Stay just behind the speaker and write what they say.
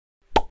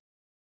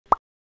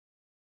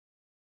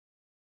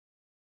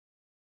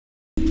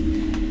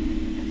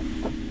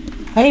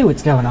Hey,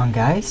 what's going on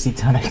guys?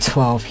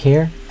 Etonic12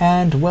 here,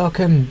 and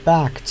welcome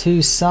back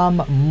to some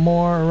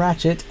more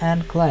Ratchet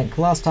and Clank.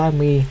 Last time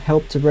we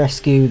helped to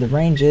rescue the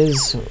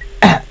Rangers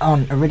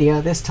on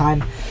Iridia. This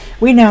time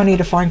we now need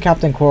to find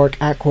Captain Qwark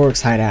at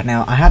Qwark's hideout.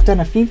 Now, I have done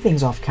a few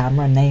things off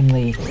camera,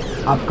 namely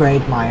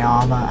upgrade my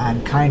armor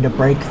and kind of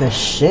break the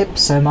ship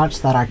so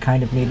much that I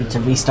kind of needed to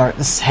restart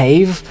the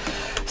save.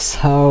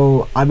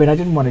 So, I mean, I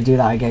didn't want to do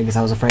that again because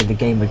I was afraid the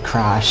game would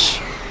crash.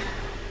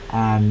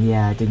 And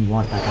yeah, I didn't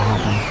want that to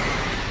happen.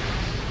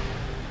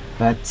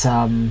 But,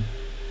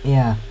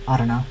 yeah, I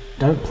don't know.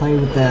 Don't play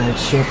with the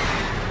ship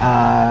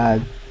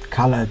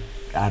color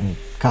and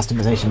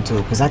customization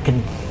tool, because that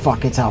can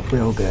fuck it up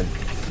real good.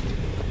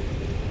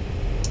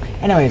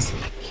 Anyways,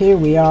 here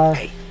we are.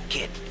 Hey,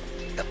 kid,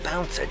 the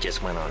bouncer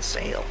just went on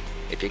sale.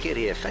 If you get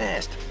here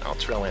fast, I'll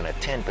throw in a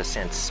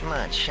 10%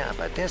 smart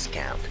shopper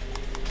discount.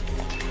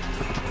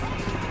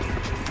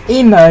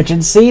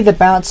 Emergency, the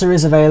bouncer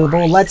is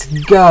available. Let's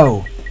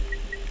go.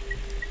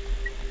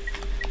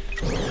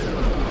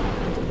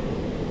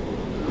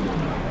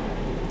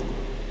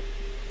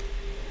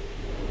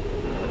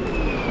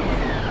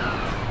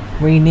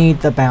 We need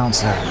the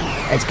bouncer.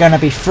 It's gonna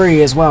be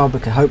free as well,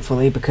 because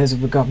hopefully, because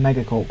we've got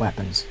Megacorp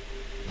weapons.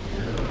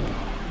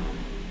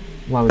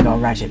 Well, we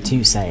got Ratchet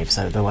 2 save,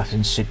 so the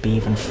weapons should be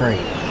even free.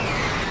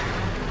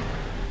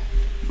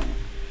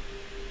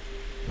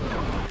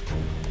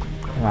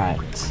 Right.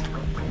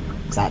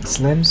 Is that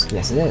Slim's?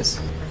 Yes, it is.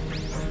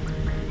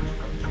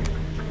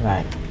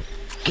 Right.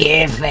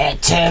 Give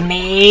it to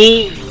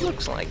me!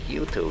 Looks like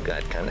you two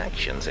got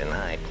connections in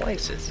high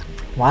places.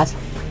 What?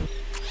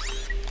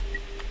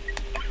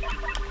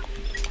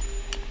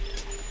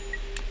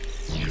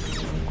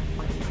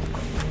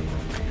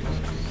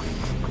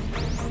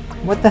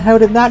 What the hell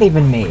did that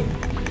even mean?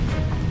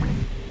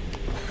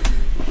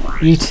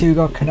 You two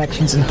got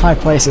connections in high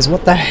places.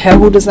 What the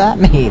hell does that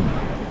mean?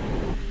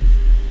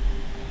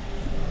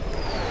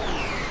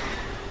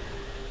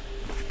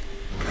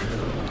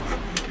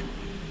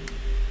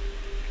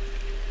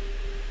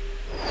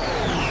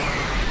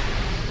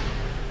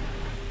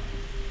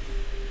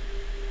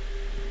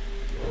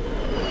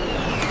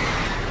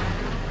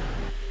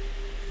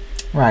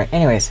 Right,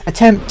 anyways,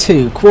 attempt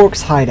 2,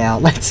 Qwark's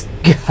hideout. Let's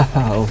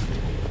go.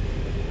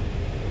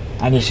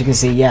 And as you can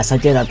see, yes, I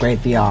did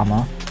upgrade the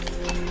armor.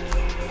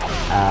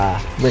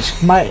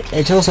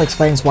 It also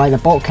explains why the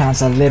bolt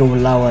count's a little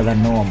lower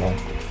than normal.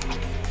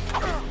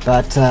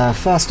 But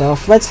first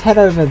off, let's head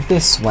over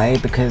this way,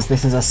 because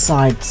this is a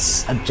side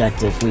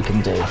objective we can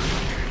do.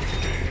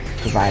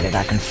 Provided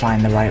I can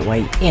find the right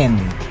way in.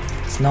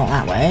 It's not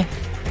that way.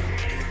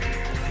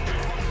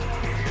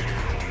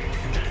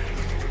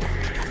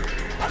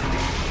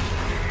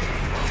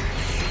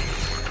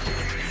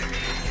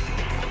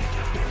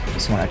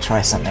 Just want to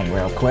try something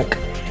real quick.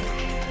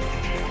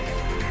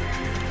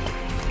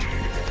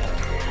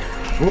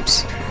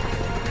 Whoops.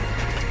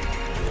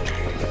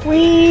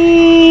 Whee!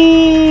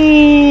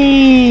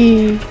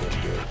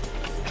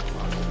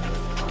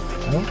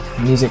 Oh,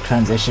 music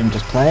transition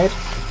just played,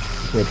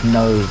 with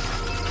no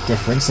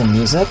difference in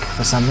music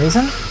for some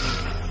reason.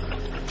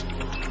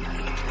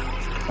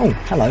 Oh,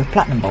 hello,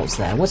 platinum bolts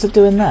there. What's it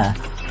doing there?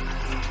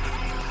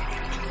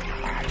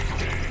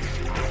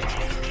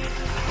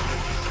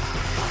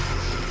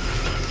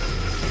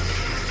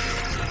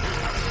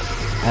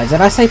 Did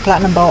I say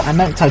platinum bolt? I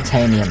meant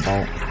titanium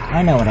bolt.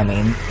 I know what I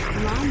mean.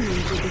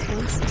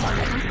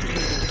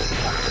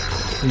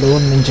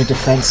 Lawn Ninja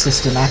Defense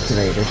System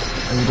activated.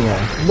 Oh dear.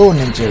 Lawn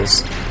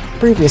Ninjas.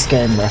 Previous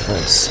game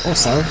reference.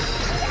 Also,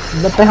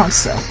 the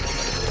bouncer.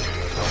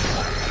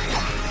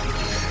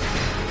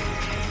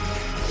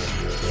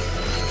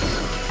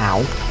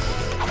 Ow.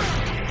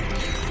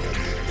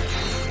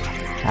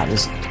 That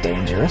was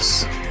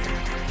dangerous.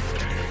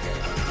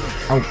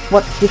 Oh,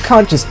 what? You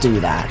can't just do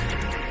that.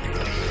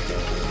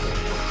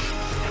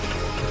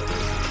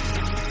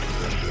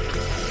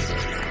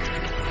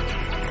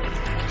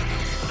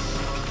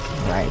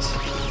 Right.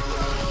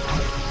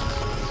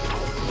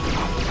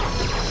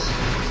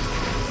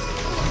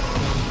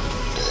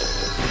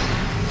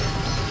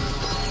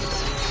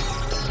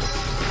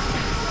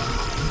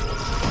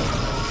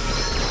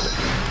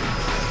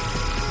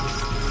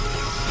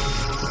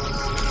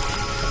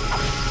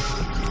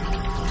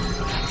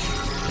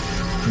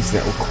 These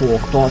little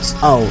Qwark bots.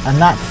 Oh, and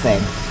that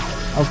thing.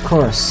 Of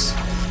course.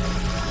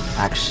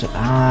 Actually,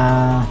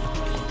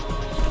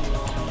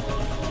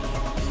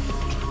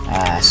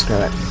 screw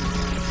it.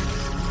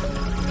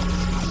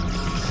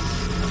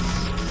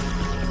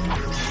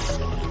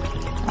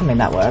 I mean,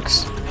 that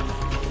works.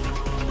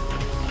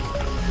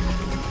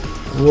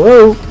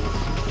 Whoa!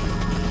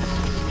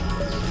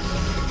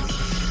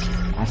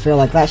 I feel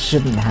like that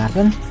shouldn't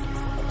happen.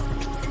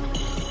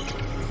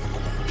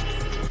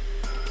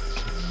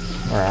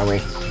 Where are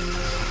we?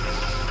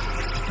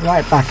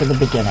 Right back at the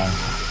beginning.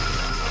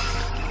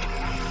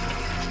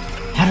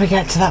 How do we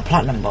get to that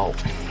platinum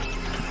bolt?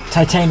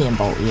 Titanium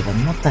bolt,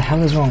 even. What the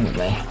hell is wrong with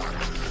me?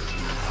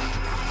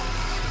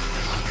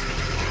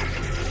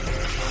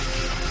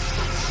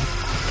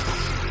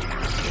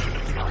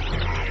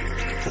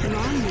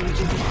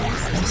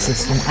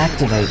 system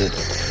activated.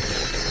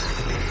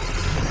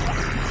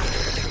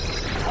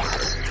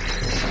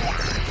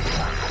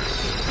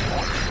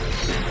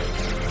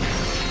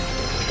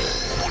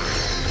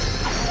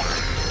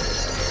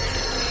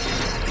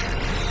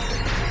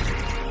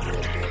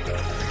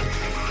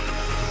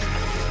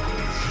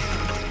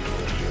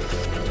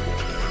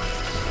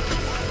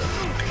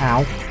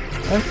 Ow.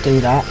 Don't do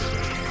that.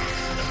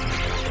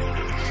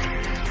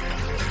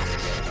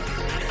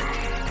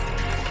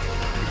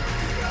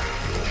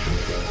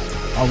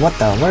 Oh, what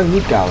the? Where are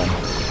you going?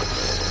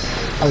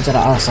 Oh, did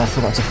I? Oh, so I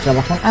forgot to fill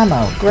up on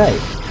ammo.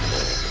 Great.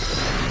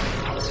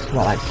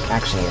 Well, I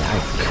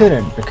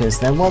couldn't because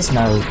there was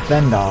no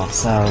vendor,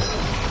 so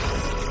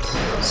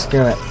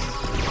screw it.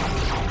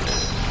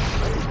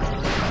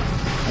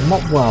 In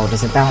what world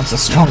is a bouncer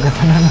stronger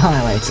than an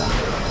annihilator?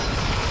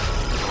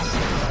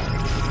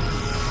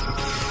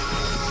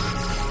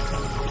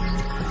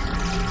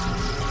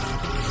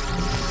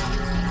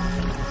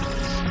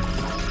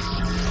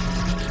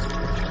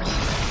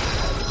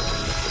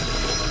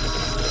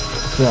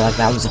 I feel like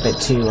that was a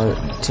bit too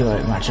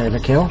much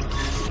overkill.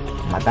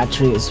 My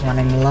battery is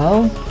running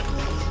low.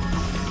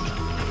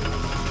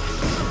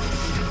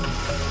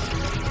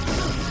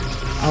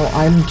 Oh,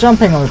 I'm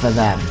jumping over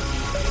them.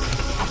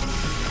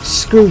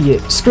 Screw you,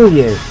 screw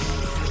you.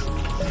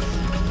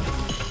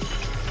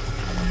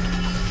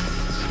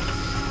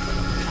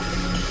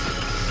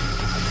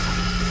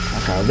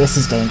 Okay, this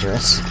is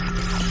dangerous.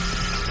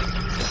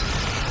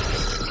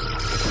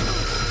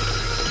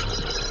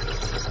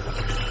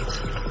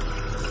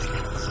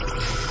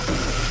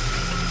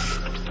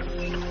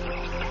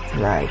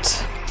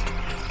 Right.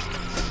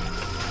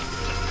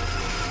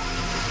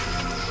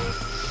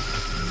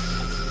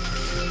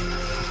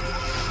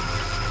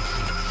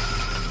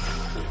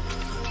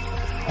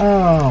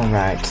 Oh,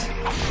 right.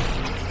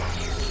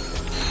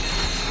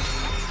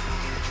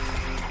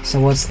 So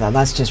what's that?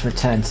 Let's just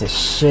return to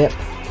ship.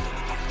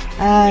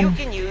 And you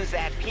can use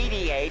that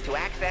PDA to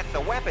access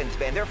the weapons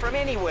vendor from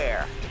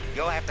anywhere.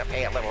 You'll have to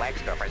pay a little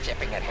extra for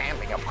shipping and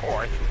handling, of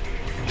course.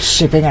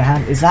 Shipping and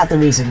handling? Is that the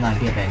reason they're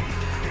giving?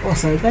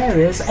 Also, there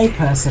is a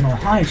personal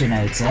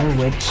hygienator,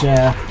 which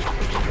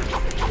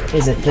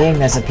is a thing.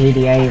 There's a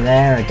PDA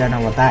there. I don't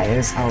know what that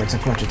is. Oh, it's a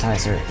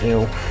crotchetizer.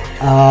 Ew.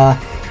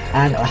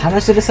 And how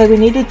much did it say we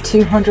needed?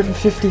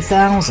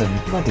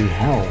 250,000. Bloody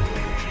hell.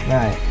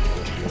 Right.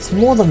 That's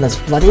more than this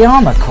bloody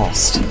armor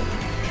cost.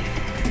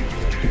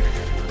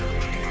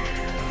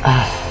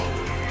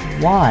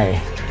 Why?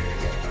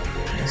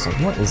 So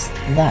what is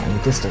that in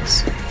the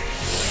distance?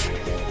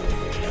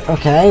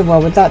 Okay,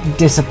 well with that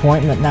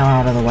disappointment now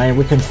out of the way,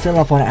 we can fill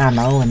up on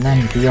ammo and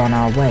then be on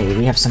our way.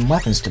 We have some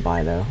weapons to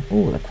buy though.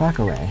 Ooh, the Qwark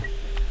array.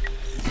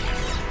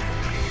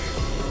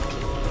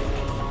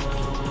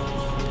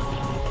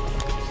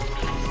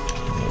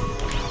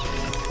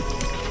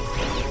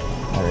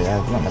 There we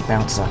go, we want the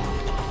bouncer.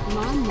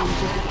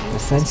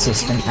 Defense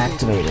system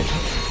activated.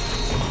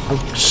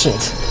 Oh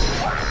shit.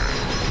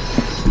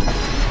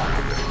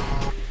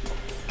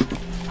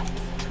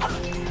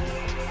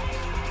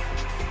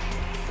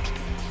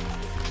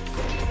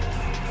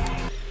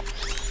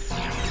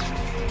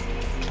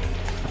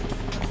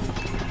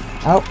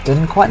 Oh,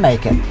 didn't quite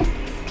make it.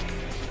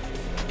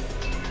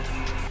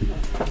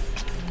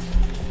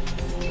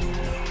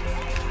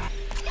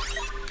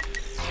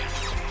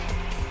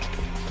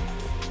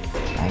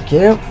 Thank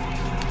you.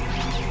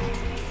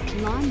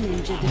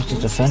 The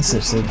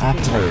defensive system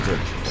activated.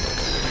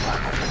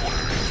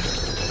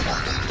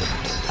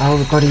 Oh,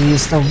 we've got to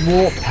use the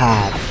warp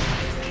pad.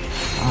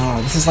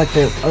 Oh, this is like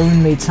the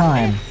only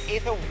time.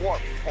 This is a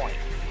warp point.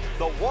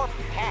 The warp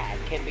pad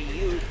can be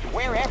used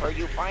wherever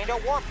you find a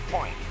warp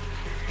point.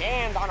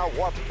 Stand on a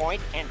warp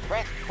point and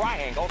press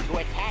triangle to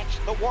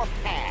attach the warp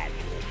pad.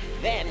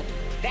 Then,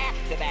 snap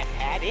to that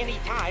pad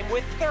anytime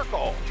with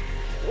circle.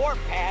 Warp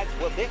pads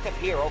will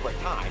disappear over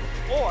time,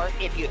 or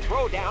if you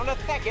throw down a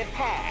second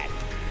pad.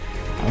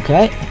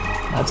 Okay,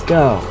 let's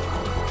go.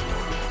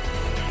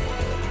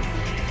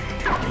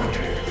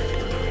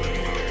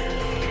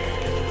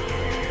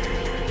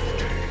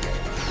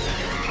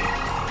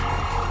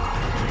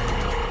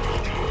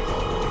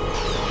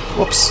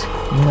 Whoops.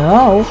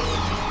 No.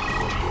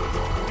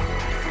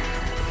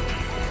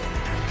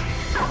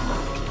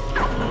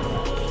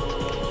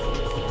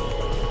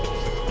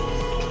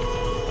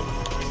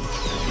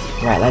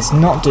 Right, let's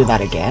not do that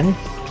again.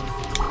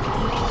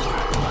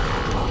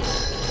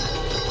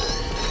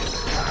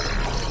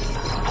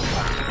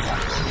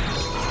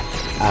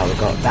 Oh, we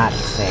got that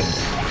thing.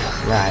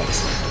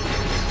 Right.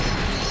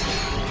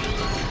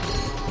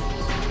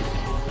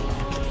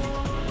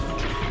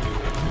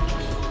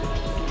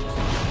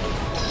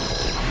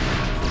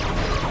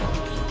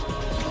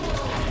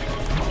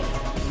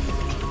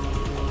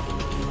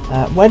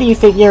 Where do you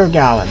think you're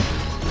going?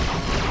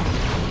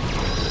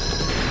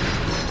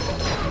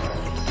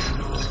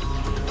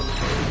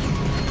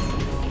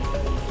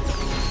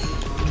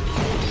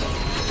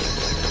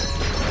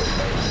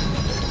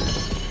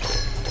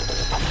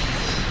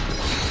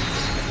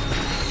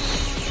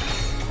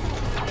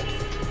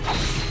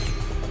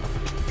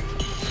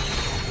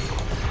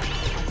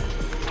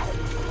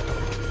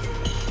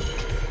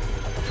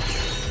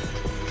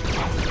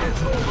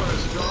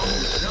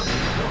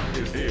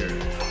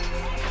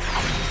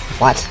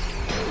 What?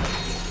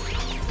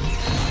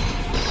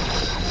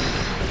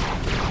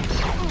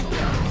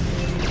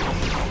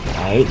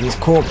 I hate these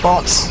Qwark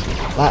bots.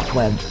 That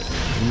went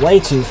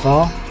way too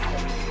far.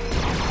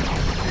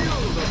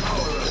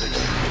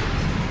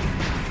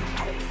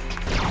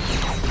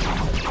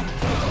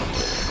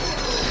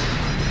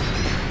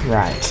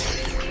 Right.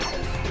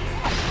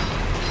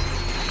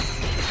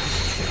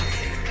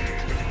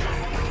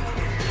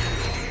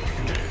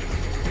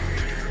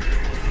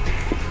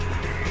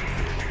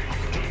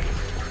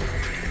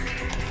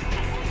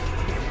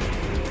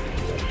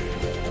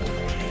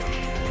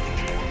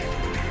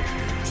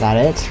 Is that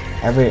it?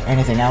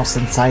 Anything else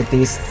inside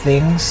these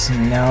things?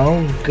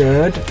 No?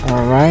 Good.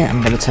 Alright,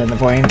 I'm gonna turn the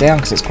volume down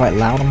because it's quite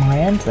loud on my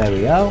end. There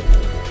we go.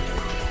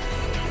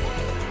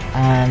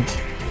 And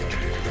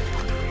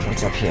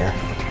what's up here?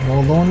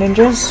 More lawn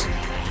ninjas?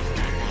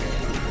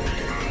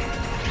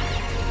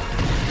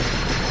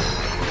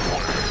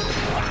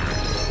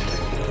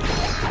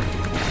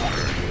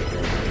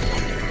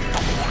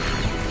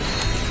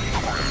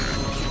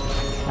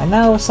 And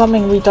now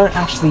something we don't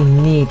actually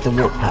need the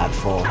warp pad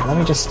for. Let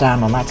me just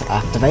stand on that to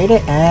activate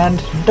it,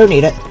 and don't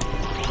need it.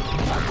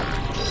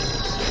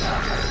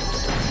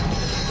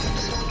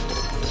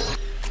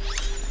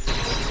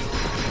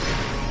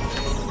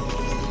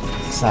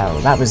 So,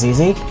 that was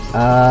easy.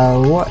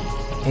 What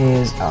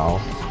is... oh,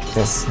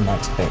 this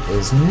next bit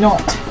is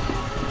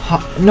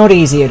not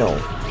easy at all.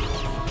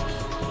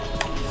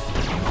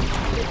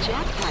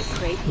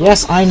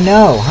 Yes, I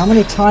know. How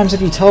many times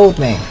have you told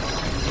me?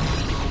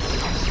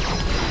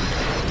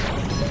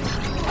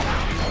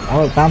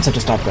 Oh, the bouncer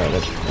just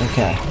upgraded.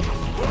 Okay.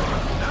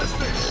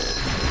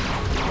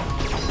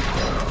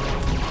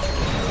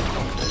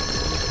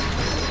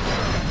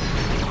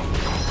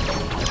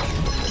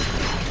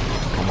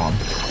 Come on.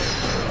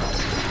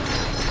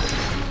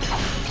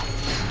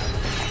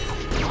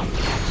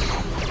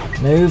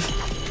 Move.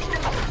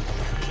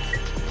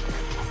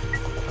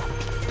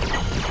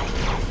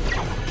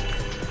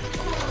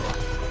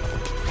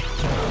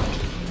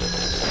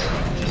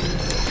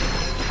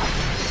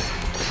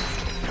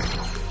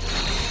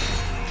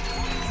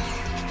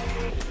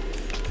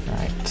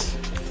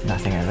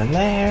 Nothing over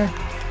there.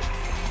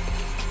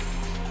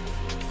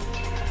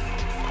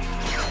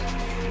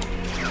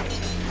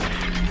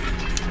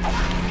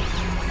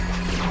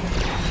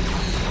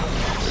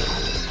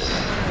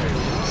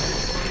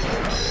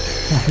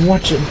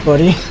 Watch it,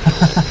 buddy.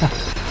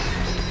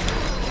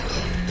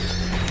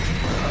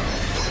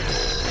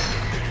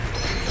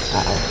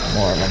 Uh-oh,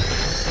 more of them.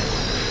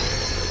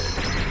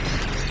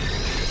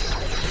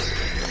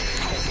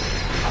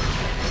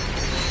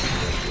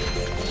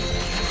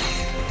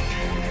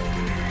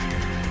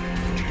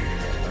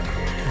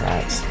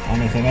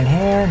 Anything in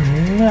here?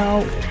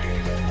 No.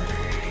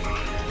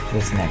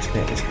 This next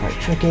bit is quite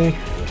tricky.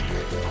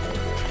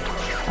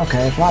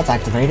 Okay, if that's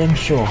activating,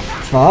 sure.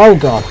 Oh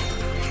god.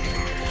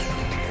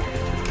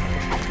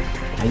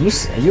 Are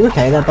you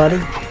okay there, buddy?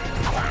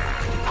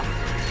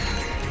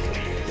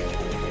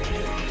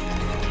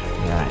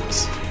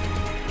 Right.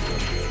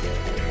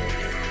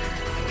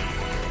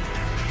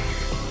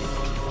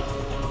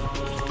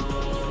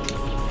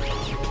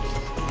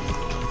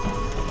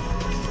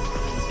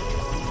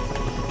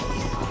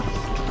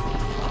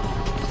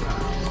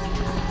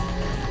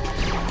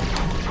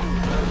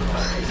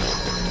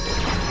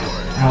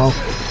 Oh.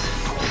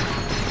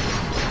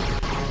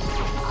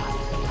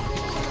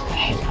 I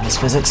hate ice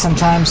physics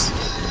sometimes.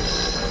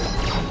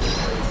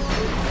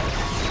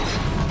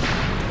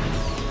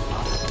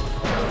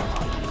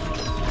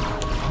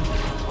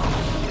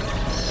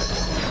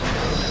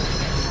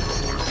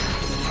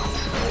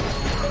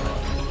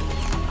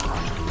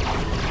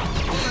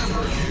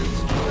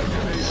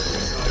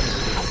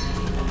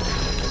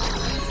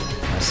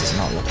 This is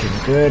not looking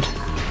good.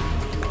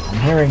 I'm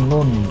hearing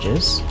more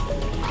ninjas.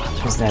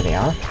 Because there they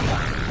are.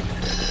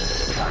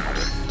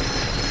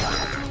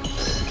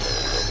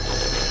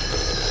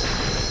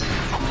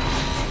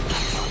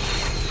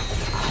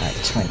 Right,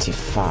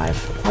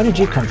 25. Where did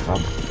you come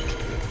from?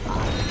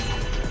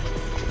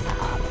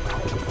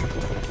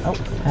 Oh,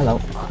 hello.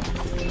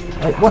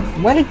 Wait, what?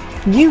 Where did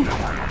you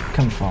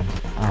come from?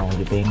 Oh,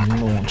 you're being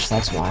launched,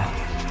 that's why.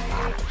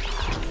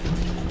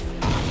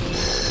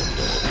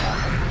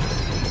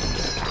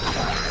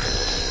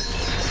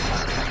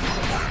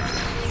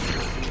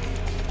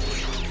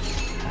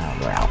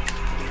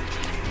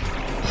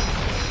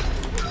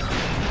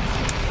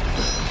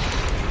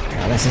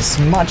 This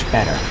is much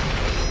better.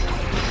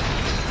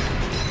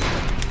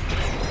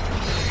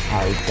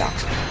 Oh, he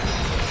ducked.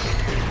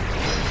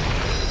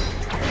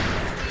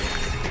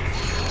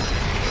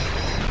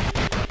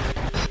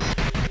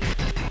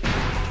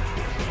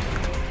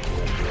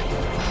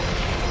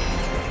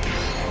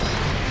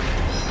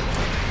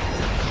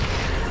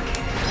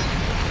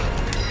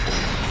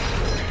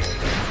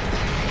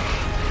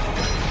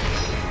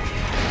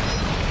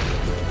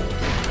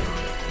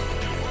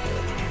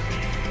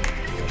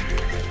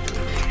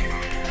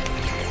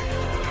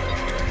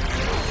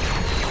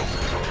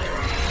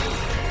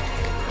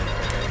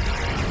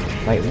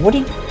 Wait, what do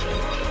you...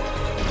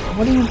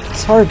 What are you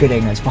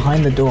targeting that's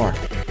behind the door?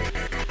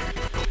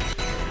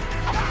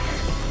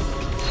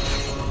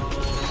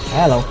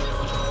 Hello.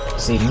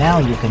 See, now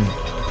you can...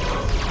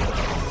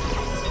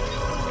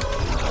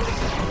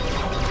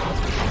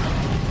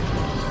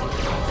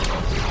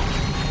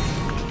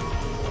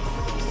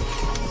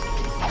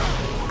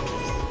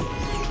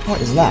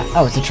 What is that?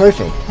 Oh, it's a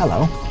trophy.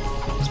 Hello.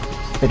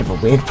 Bit of a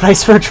weird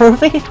place for a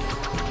trophy.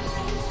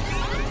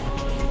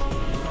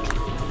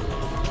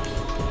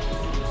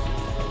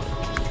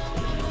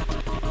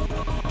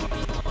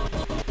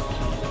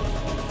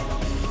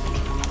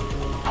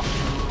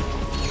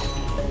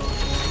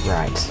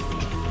 Right.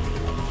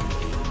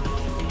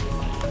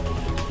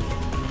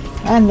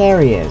 And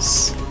there he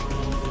is.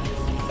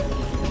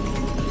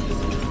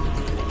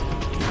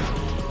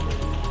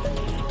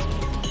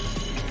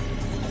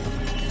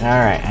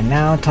 Alright, and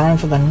now time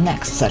for the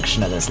next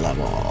section of this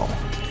level.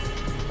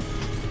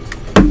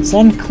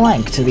 Send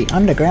Clank to the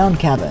underground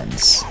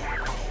cabins.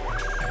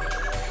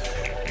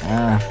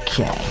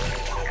 Okay.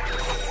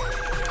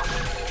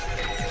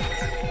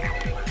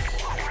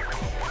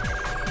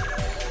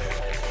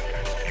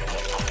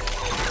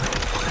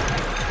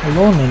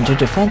 Lone Ninja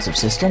defensive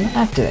system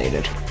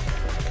activated.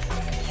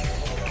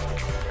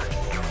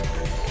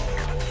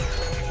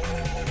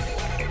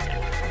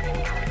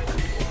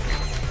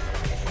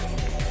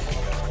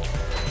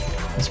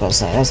 I was about to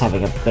say, I was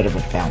having a bit of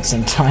a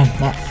bouncing time.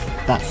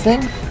 That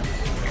thing?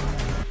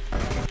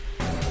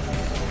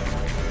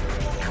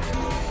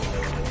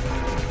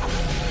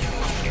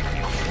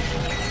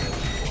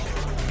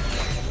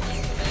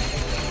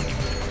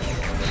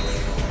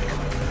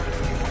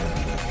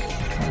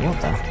 What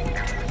the?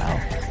 Oh,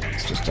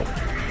 it's just a...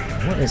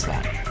 What is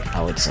that?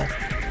 Oh, it's a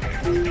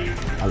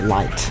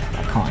light.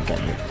 I can't get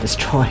to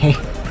destroy.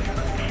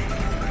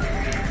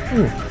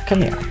 Ooh,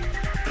 come here.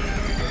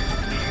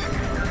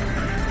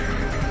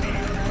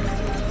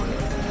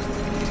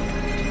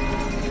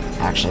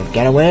 Actually,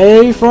 get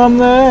away from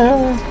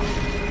there!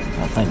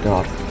 Oh, thank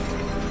God.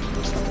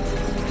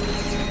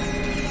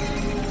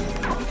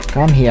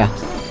 Come here.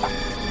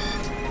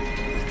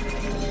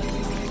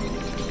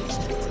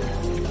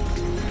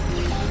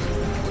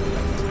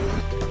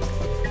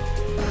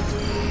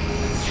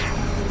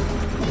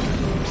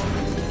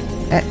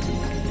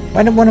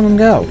 Where did one of them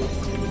go?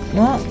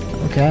 What?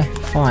 Okay,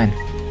 fine.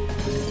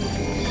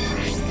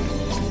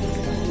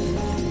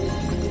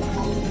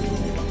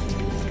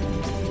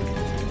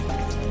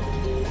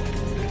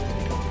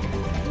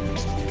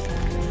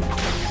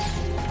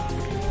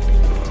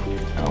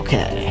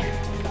 Okay.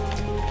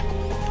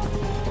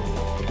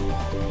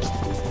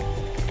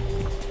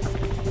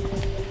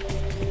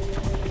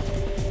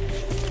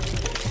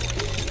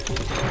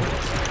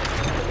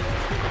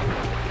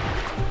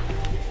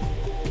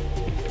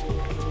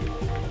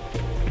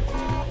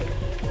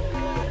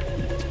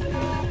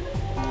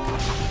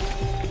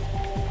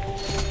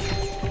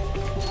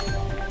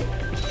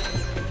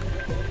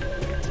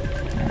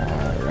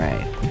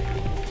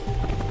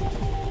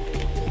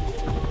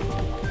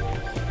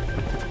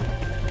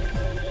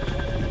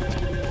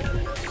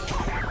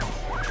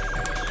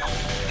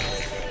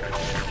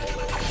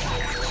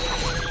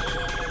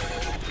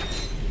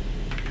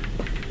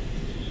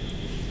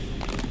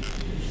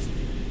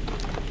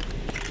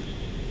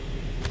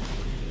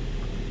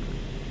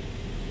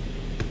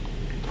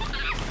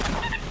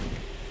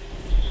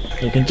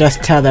 You can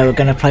just tell they were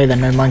going to play the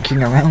no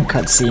monkeying around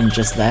cutscene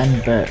just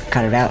then, but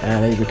cut it out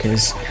early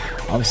because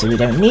obviously we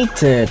don't need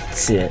to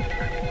see it.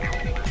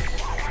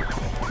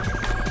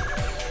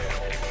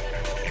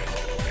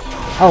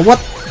 Oh, what?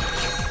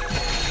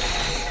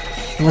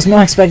 I was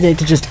not expecting it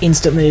to just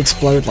instantly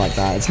explode like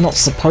that. It's not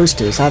supposed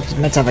to, so I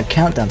meant to have a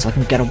countdown so I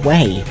can get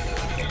away.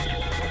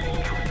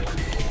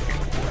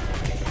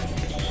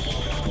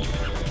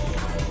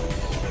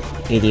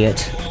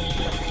 Idiot.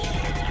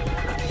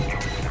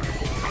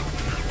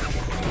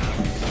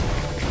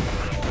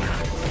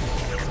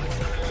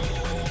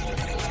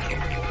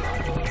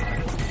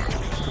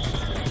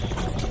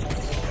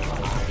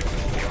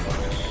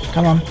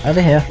 Come on,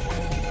 over here.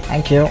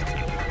 Thank you.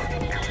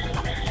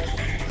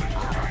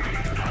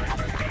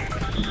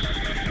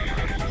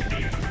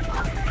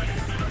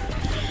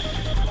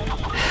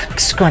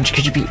 Scrunch,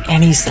 could you be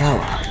any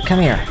slower? Come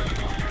here.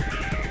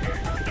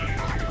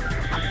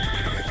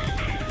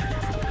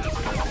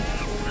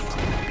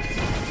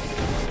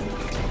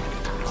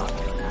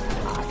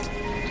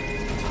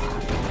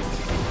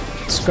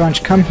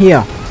 Scrunch, come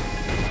here.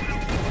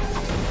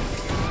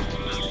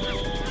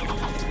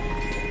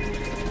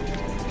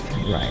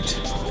 Right.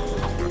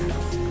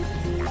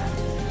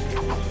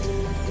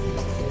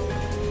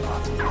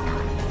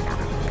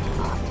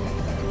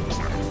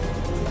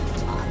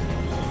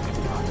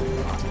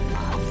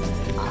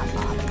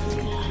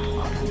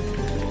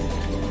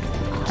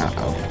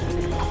 Uh-oh.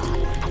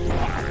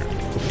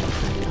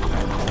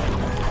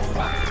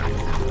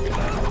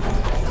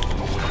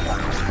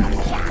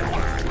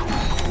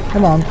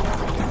 Come on.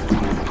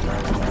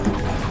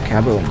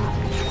 Kaboom.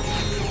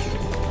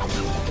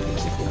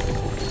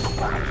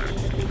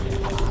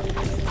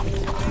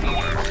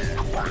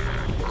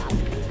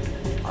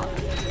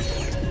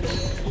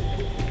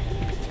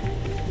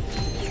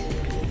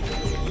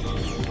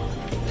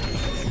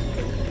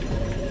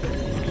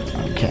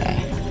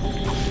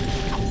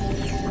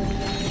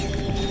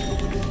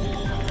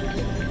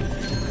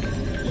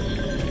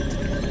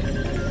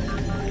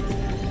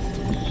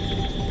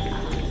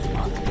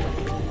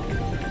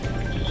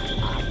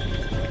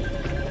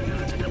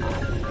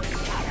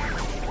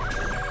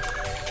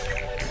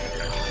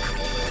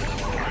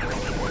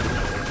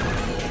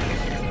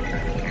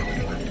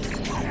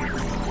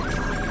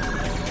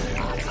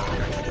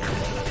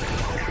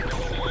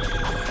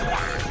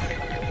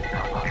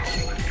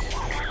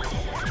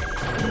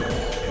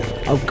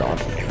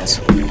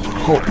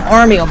 whole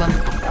army of them.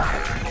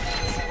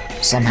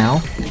 Somehow.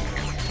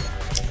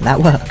 That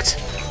worked.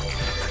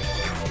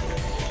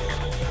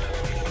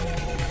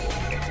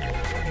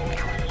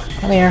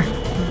 Come here.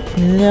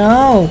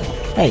 No!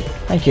 Hey,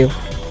 thank you.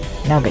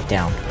 Now get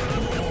down.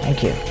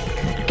 Thank you.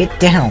 Get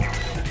down.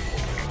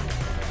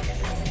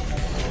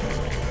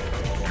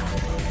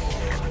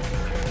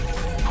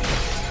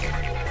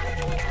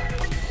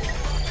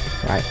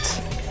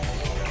 Right.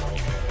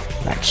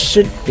 That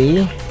should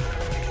be...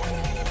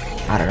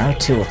 I don't know,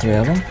 2 or 3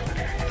 of them.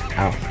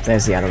 Oh,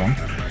 there's the other one.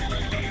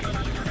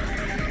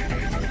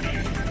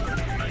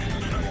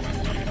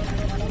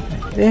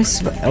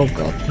 This... oh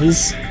god,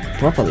 he's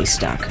properly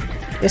stuck.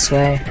 This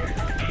way.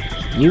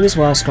 You as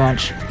well,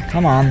 Scrunch.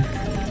 Come on.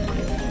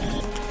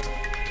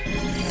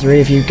 3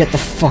 of you, get the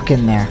fuck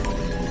in there.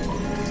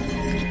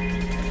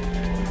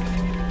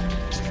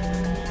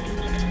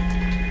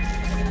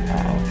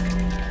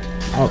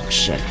 Oh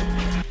shit.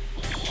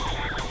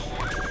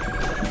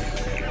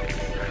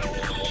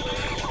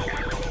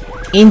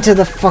 Into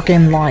the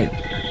fucking light.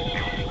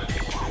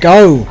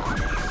 Go!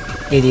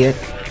 Idiot.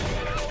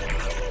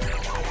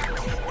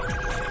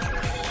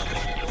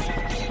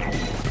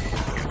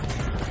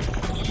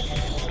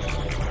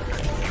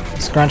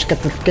 Scrunch,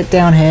 get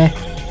down here.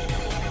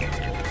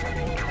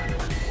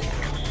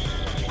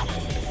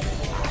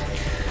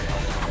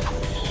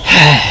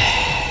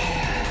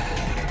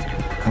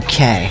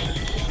 Okay.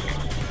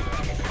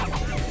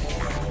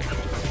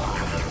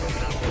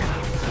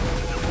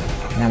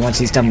 Now once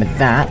he's done with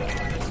that,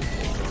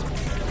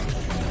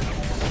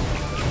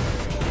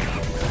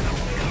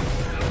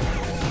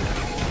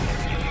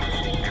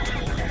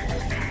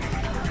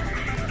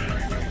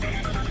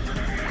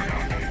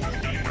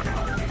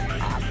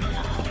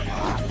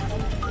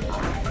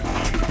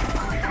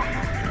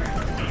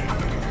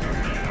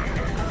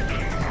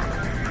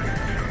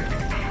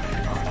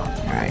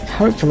 alright,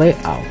 hopefully,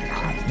 oh,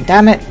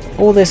 damn it,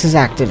 all this is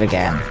active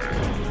again.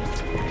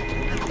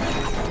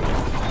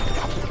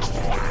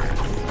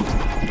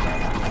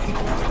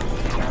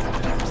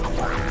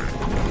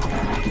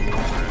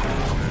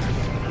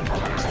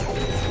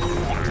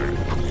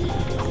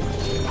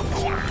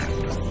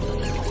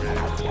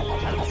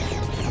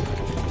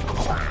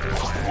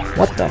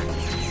 What the?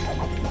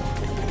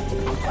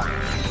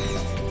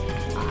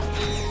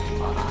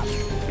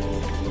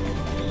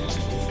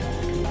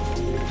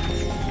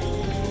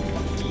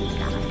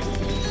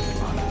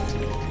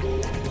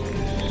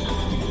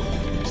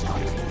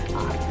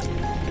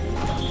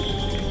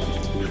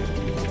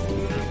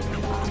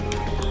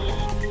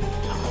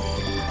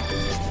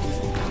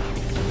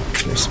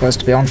 You're supposed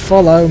to be on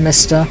follow,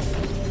 mister.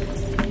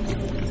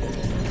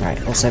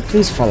 Right, also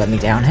please follow me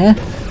down here.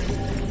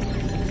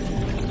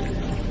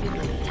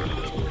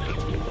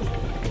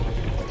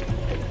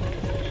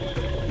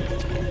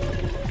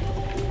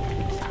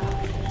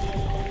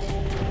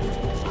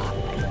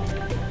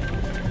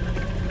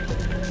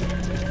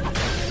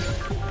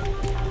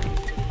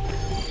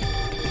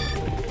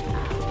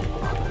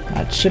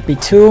 That should be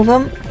 2 of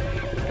them.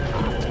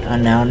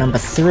 And now number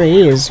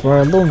 3 is where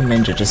a little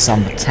ninja just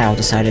somehow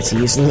decided to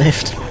use the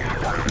lift.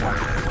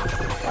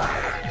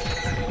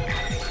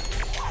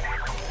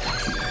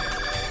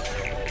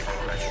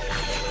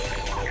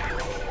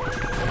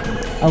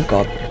 Oh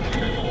god.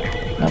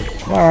 Oh,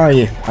 where are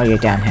you? Oh, you're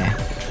down here.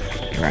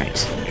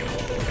 Right.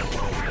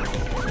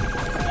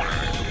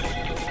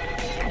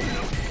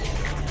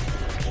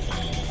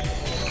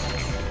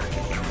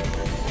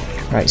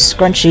 Right,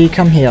 Scrunchy,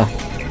 come here.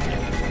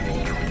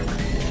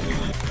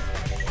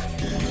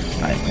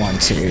 Right, 1,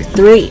 2,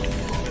 3.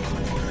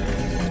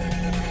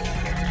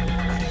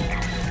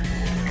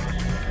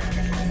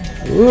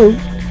 Ooh.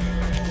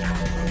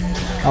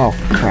 Oh,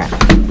 crap.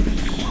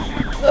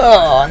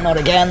 Oh, not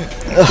again.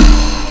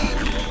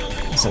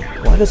 Ugh. So,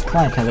 why does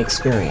Clank have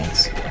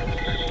experience?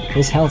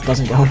 His health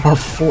doesn't go above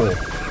 4.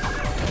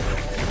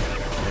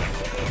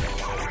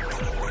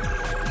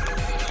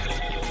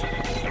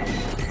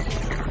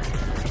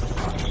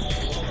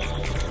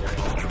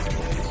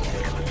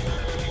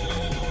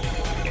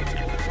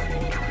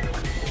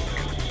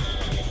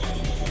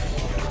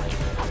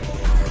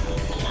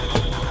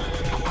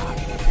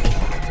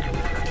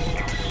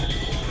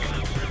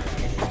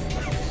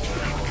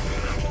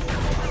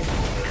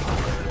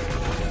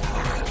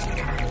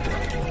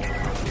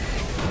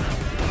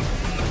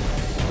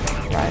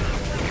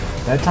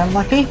 Third time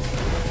lucky?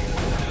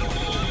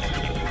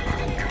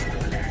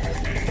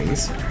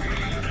 Please.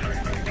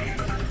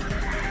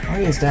 Oh,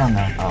 he is down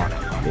there. Oh,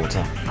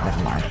 water.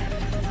 Never mind.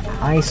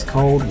 Ice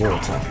cold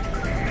water.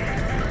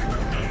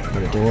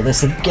 Gotta do all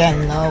this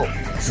again though.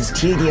 This is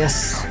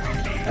tedious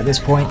at this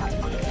point.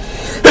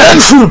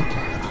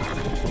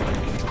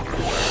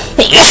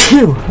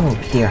 Oh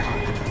dear.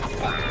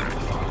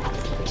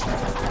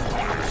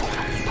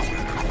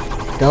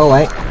 Go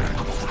away.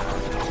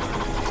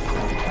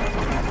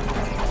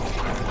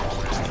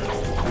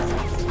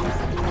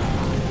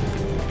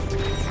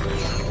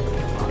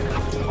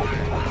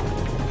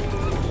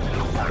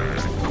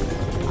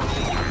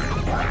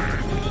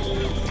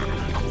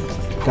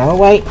 Go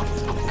away.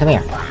 Come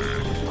here.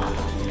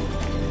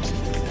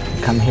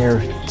 come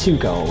here to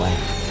go away.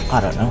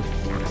 I don't know.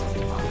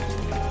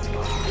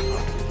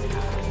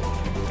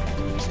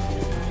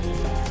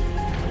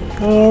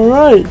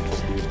 Alright.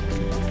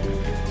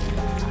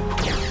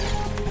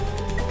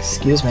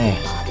 Excuse me.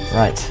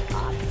 Right.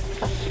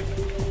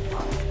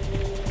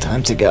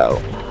 Time to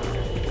go.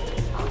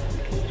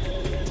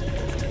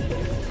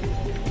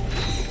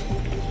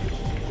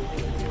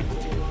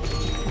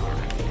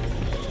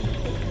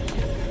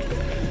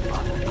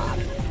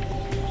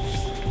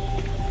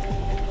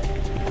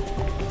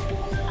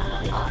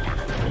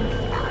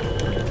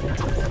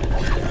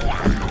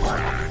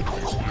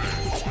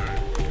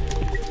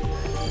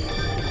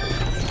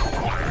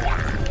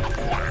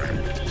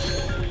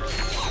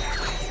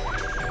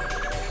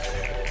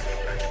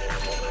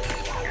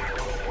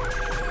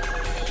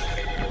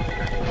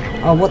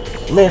 Oh, what?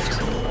 Lift?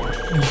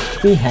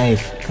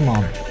 Behave. Come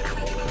on.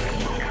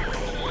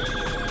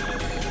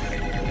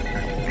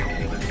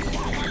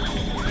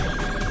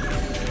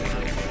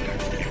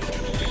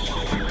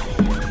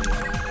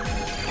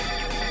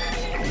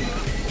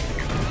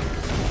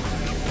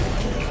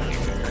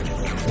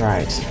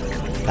 Right.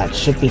 That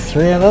should be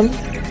 3 of them.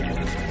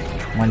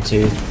 1,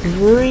 2,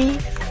 3.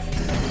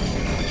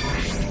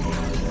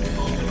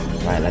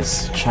 Right,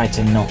 let's try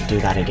to not do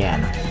that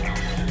again.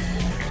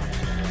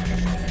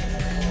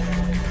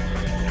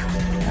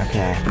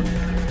 Okay.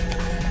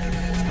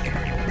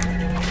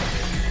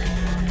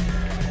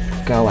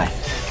 Go away.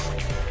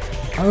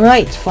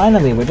 Alright,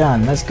 finally we're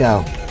done. Let's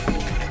go.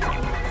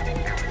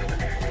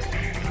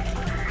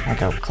 Like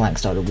how Clank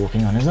started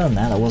walking on his own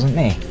there, that wasn't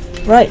me.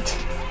 Right,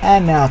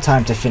 and now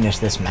time to finish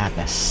this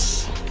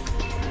madness.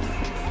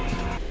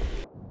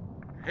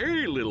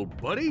 Hey, little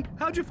buddy,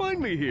 how'd you find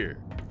me here?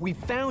 We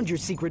found your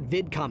secret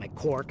vid comic,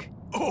 Qwark.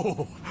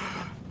 Oh,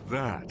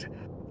 that.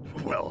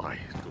 Well, I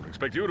don't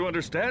expect you to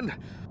understand.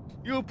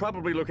 You'll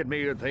probably look at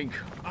me and think,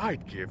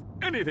 I'd give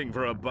anything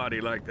for a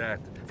body like that.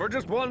 For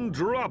just 1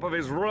 drop of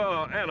his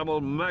raw animal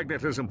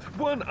magnetism,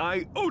 1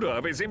 iota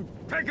of his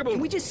impeccable...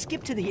 Can we just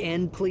skip to the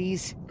end,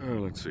 please?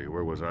 Let's see,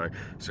 where was I?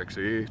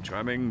 Sexy,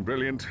 charming,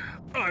 brilliant,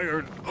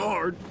 iron,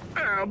 hard,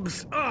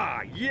 abs.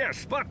 Ah,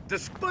 yes, but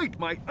despite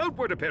my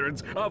outward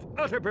appearance of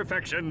utter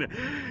perfection,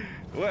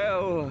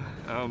 well,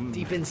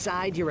 Deep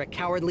inside, you're a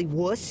cowardly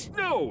wuss?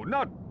 No,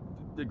 not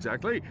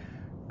exactly.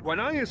 When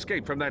I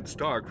escaped from that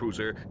star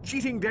cruiser,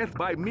 cheating death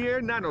by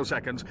mere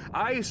nanoseconds,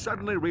 I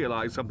suddenly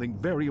realized something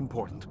very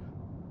important.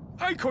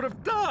 I could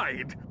have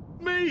died!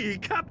 Me,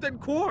 Captain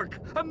Qwark!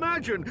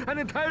 Imagine an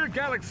entire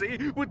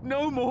galaxy with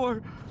no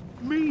more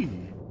me!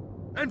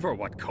 And for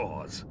what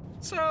cause?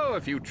 So,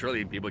 a few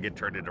trillion people get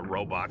turned into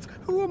robots.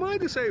 Who am I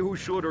to say who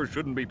should or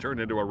shouldn't be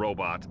turned into a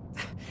robot?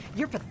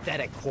 You're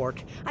pathetic,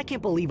 Qwark. I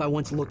can't believe I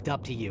once looked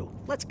up to you.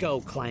 Let's go,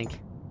 Clank.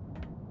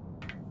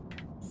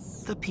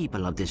 The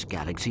people of this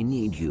galaxy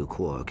need you,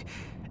 Qwark.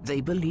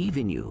 They believe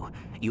in you.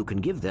 You can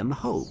give them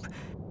hope.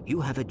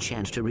 You have a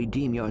chance to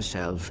redeem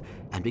yourself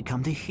and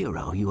become the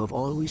hero you have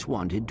always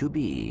wanted to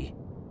be.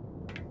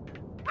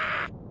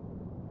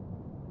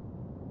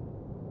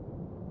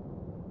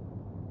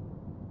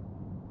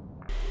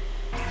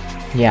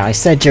 Yeah, I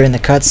said during the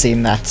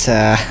cutscene that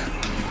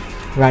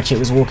Ratchet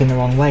was walking the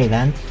wrong way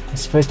then. I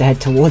was supposed to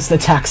head towards the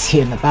taxi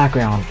in the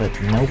background, but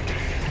nope.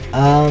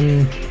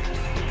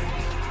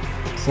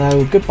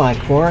 So, goodbye,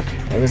 Qwark.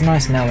 It was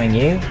nice knowing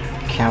you,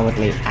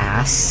 cowardly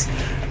ass.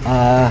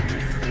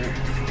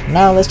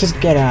 Now let's just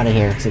get out of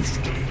here, because it's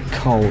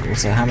cold.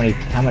 Also, how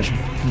much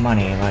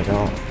money have I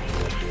got?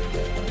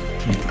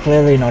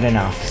 Clearly not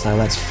enough, so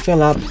let's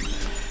fill up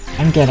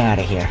and get out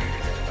of here.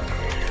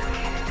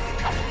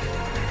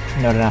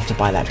 Not enough to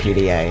buy that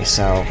PDA,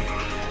 so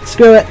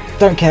screw it,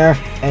 don't care.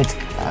 It's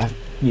a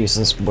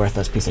useless,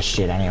 worthless piece of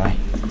shit anyway.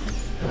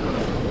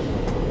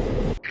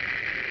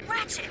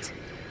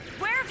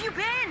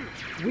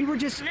 We were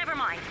just... Never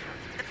mind.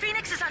 The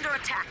Phoenix is under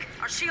attack.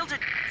 Our shields are...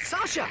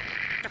 Sasha!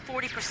 ...to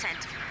 40%.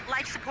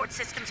 Life support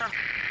systems are...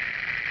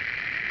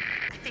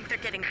 I think they're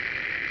getting...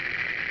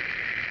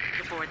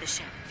 aboard the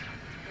ship.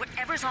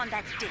 Whatever's on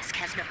that disc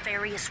has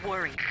nefarious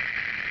worry.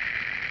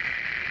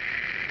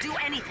 Do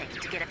anything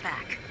to get it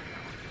back.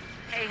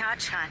 Hey,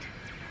 Hotshot.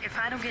 If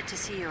I don't get to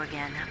see you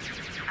again,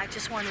 I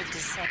just wanted to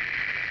say...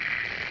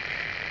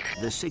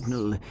 The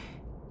signal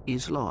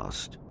is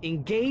lost.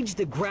 Engage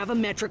the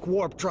gravimetric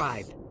warp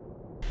drive.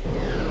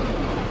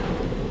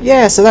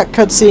 Yeah, so that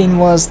cutscene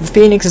was the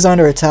Phoenix is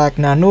under attack.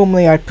 Now,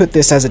 normally I'd put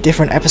this as a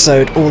different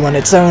episode all on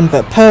its own,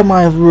 but per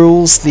my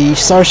rules, the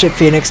Starship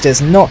Phoenix does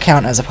not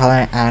count as a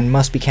planet and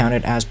must be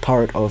counted as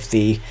part of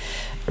the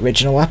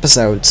original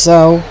episode.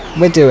 So,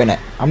 we're doing it.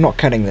 I'm not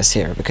cutting this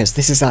here, because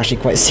this is actually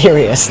quite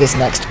serious, this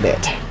next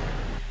bit.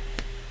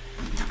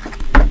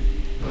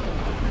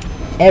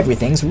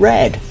 Everything's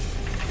red.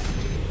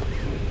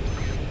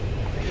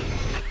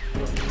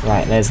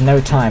 Right, there's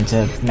no time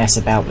to mess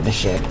about with the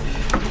ship.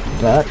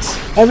 But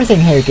everything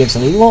here gives a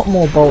lot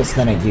more bolts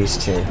than it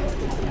used to.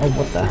 Oh,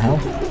 what the hell?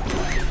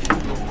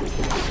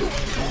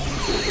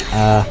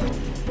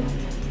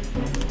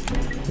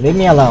 Leave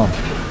me alone.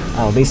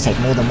 Oh, these take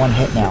more than 1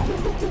 hit now.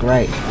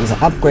 Great, these are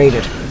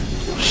upgraded.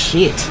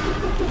 Shit.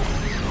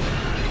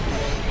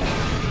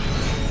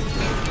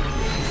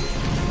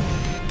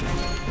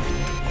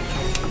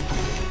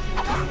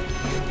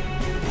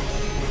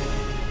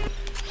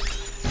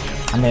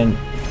 I mean,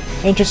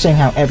 interesting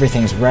how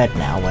everything's red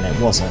now when it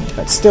wasn't,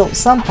 but still,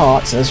 some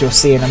parts, as you'll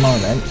see in a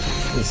moment,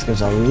 this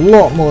goes a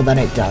lot more than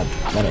it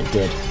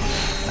did.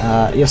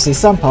 You'll see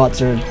some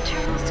parts are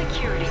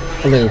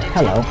blue.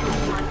 Hello.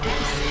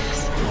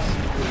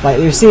 Like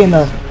you're seeing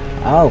the...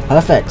 Oh,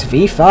 perfect.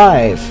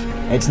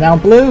 V5. It's now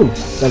blue.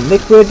 The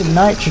liquid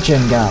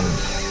nitrogen gun.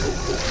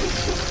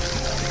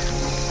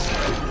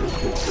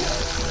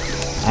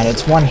 And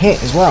it's one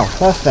hit as well.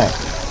 Perfect.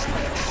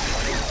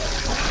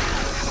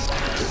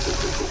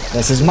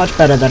 This is much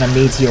better than a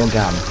meteor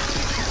gun.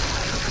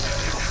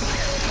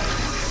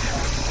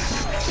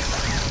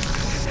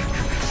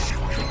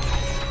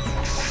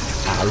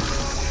 Ow.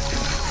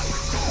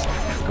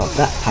 God,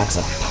 that packs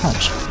a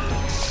punch.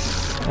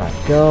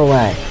 Right, go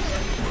away.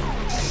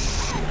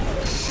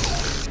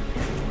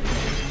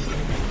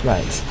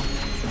 Right.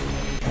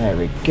 There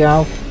we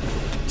go.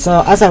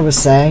 So, as I was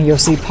saying, you'll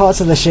see parts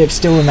of the ship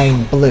still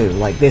remain blue,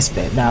 like this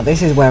bit. Now,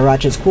 this is where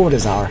Ratchet's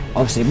quarters are.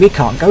 Obviously, we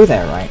can't go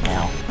there right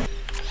now,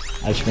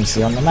 as you can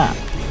see on the map.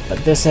 But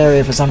this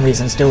area, for some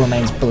reason, still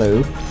remains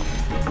blue.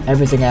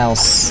 Everything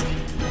else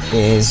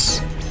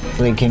is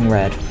blinking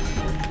red.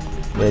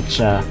 Which,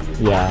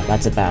 yeah,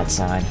 that's a bad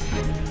sign.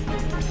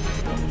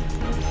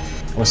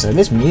 Also,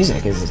 this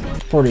music is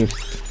pretty...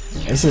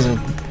 This is a...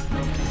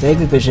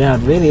 David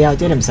Bajard really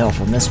outdid himself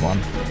on this one.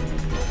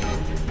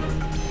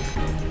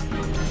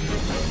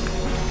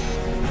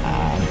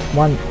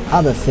 One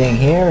other thing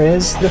here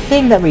is the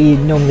thing that we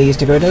normally used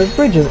to go to the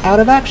bridge is out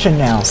of action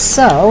now,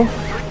 so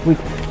we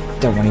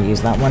don't want to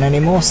use that one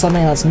anymore.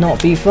 Something that's not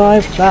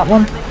B5, that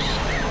one.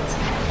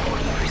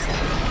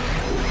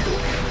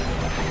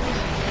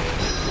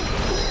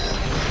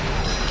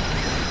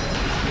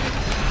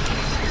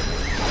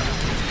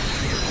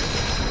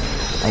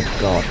 Oh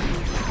god.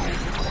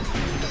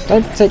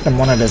 Don't take the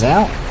monitors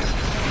out.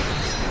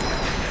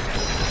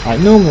 Like,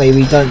 normally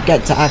we don't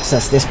get to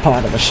access this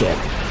part of the ship.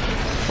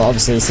 But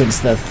obviously, since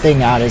the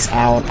thing out is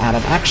out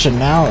of action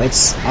now,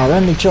 it's our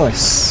only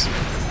choice.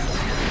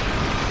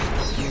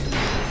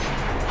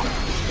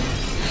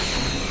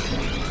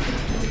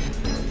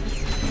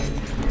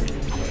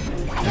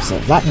 So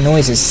that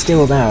noise is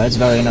still there, it's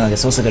very annoying.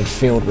 It's also been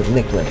filled with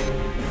liquid.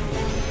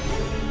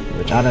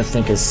 Which I don't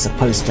think is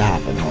supposed to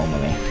happen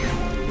normally.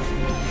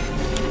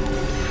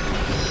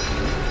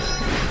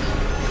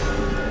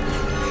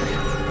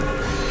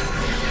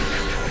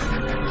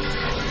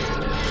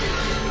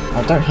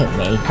 Oh, don't hit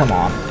me, come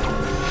on.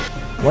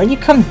 When you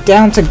come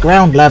down to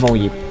ground level,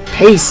 you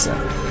pacer.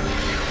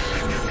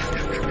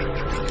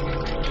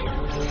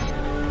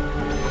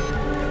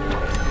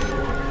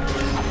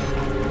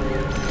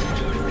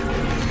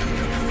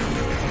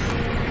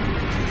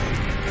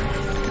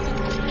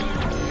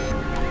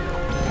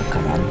 Oh,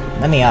 come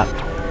on, let me up.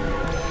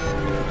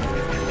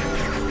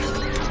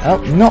 Oh,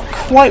 not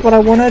quite what I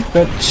wanted,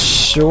 but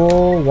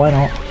sure, why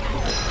not?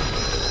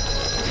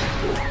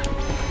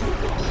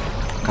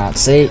 Can't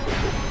see.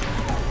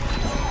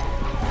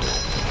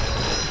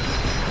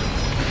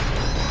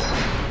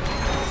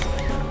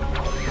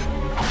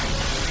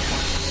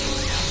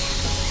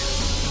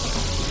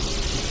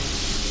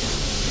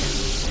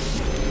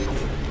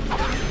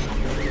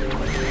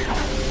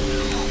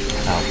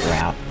 Oh, we're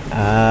out.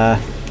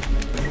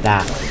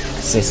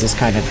 This is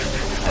kind of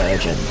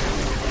urgent.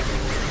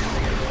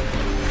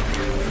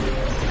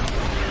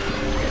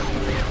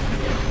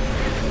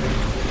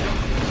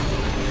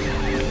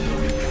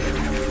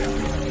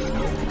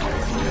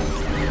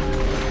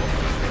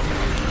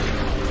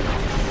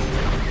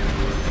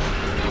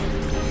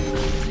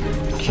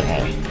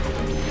 Okay.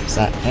 Is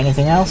that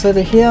anything else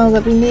over here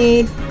that we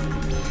need?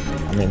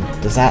 I mean,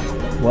 does that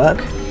work?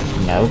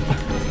 No.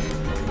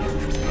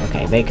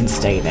 Okay, they can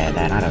stay there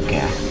then, I don't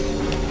care.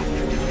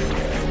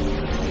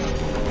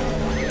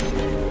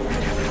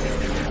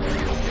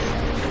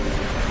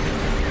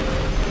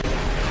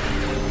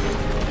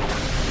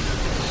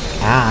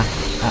 Ah,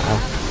 uh-oh.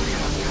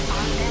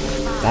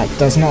 That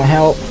does not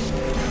help.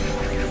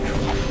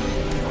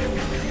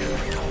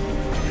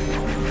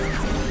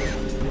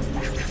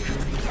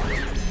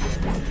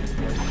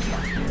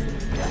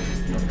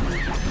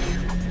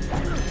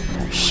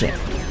 Oh shit.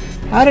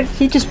 How did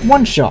he just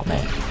one-shot me?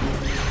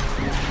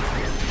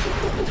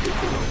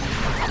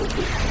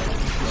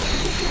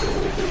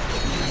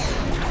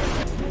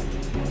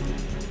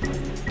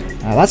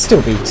 Oh, that's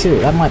still V2.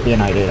 That might be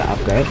an idea to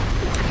upgrade.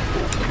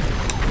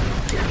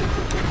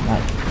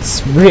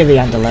 It's really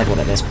under-leveled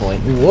at this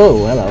point.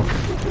 Whoa, hello.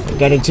 We're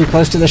getting too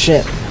close to the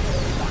ship.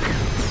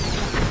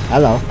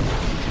 Hello.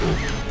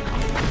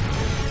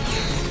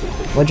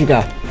 Where'd you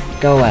go?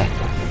 Go away.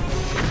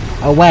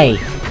 Away!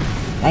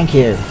 Thank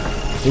you.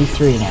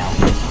 V3 now.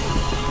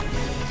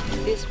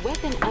 This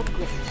weapon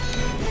upgrade.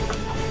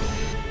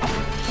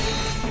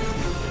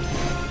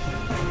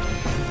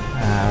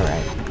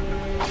 Alright.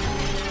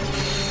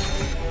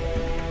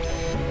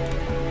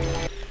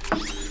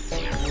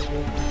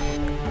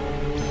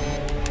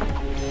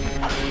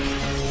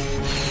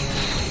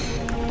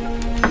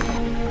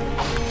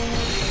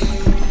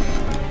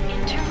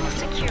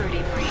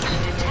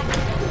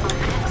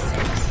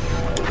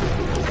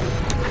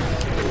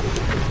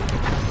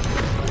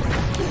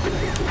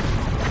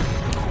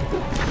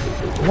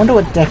 wonder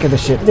what deck of the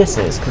ship this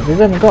is, because we've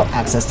only got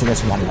access to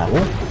this one level.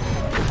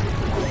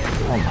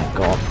 Oh my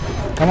god.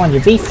 Come on,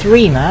 you're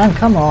V3, man.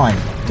 Come on.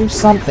 Do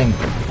something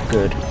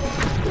good.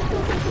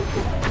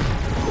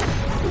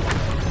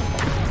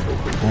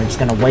 We're just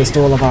gonna waste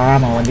all of our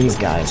ammo on these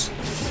guys. For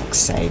fuck's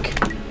sake.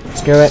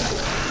 Screw it.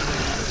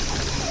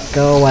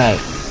 Go away.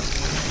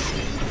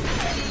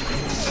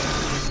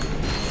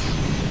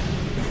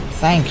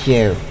 Thank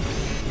you.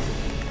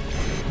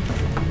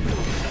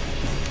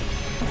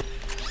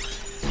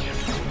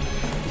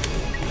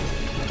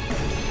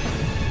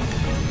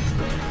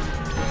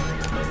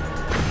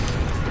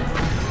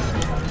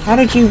 How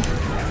did you...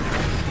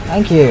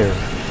 Thank you.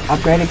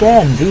 Upgrade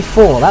again.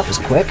 V4. That was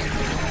quick.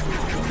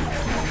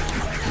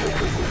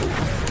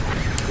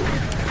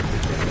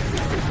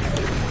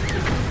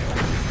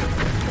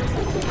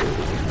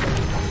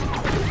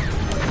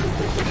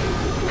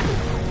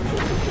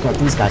 God,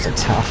 these guys are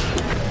tough.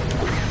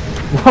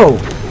 Whoa!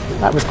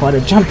 That was quite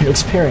a jumping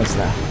experience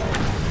there.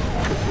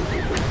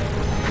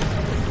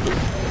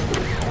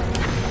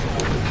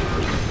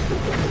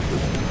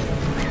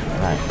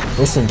 Right,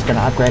 this thing's gonna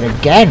upgrade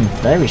again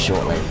very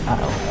shortly.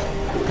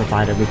 Uh-oh.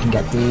 Provided we can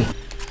get the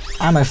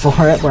ammo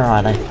for it. Where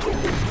are they?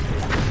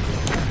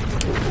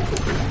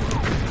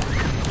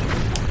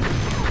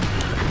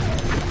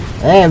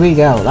 There we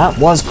go. That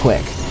was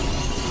quick.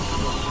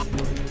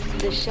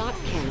 The shot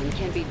cannon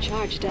can be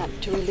charged up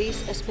to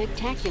release a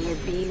spectacular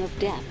beam of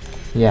death.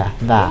 Yeah,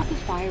 that. Hold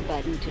the fire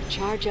button to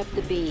charge up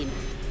the beam.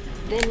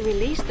 Then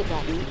release the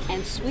button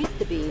and sweep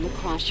the beam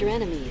across your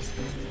enemies.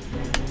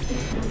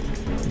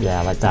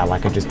 Yeah, like that,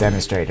 like I just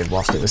demonstrated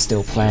whilst it was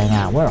still playing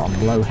out. We're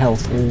on low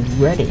health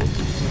already.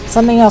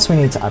 Something else we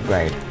need to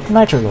upgrade.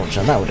 Nitro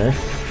launcher, that will do.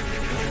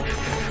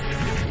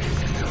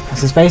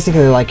 This is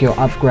basically like your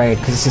upgrade,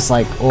 because it's just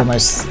like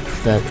almost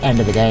the end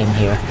of the game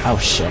here. Oh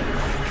shit.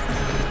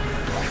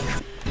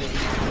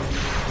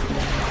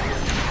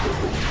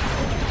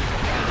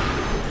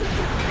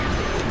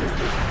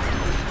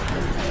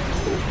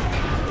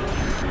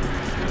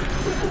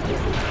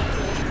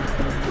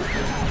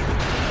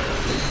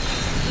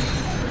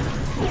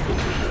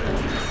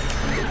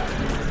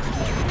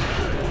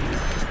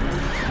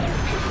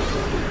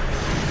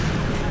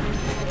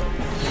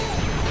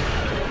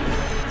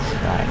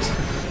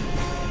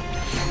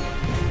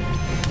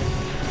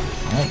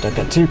 Don't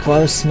get too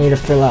close, need to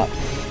fill up.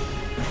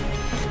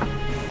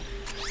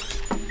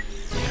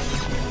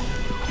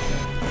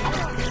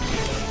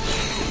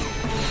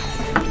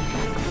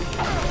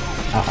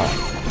 Uh-oh.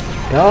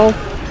 Go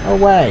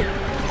away.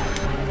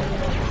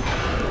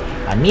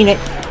 I mean it.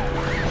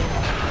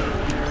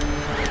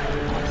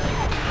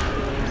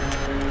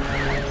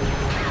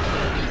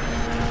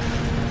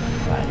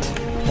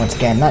 Right. Once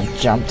again, that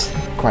jumped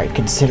quite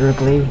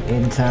considerably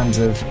in terms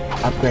of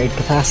upgrade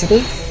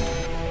capacity.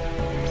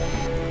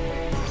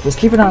 Just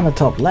keep it on the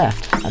top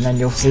left, and then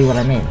you'll see what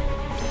I mean.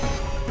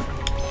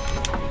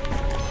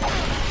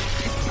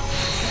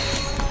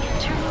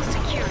 Internal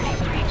security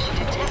breach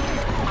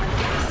detected on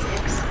deck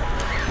 6.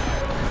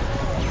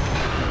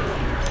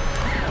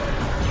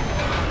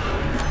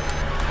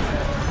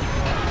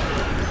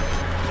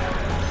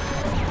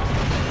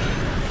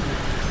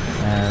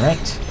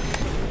 Alright.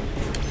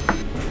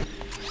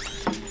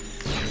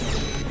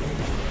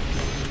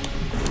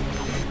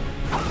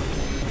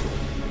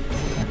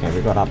 Okay,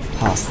 we got up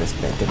past this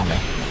bit, didn't we?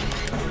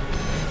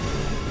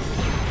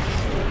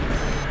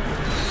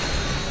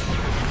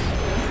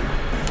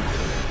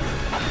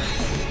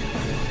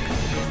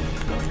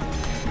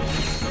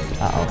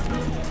 Uh-oh.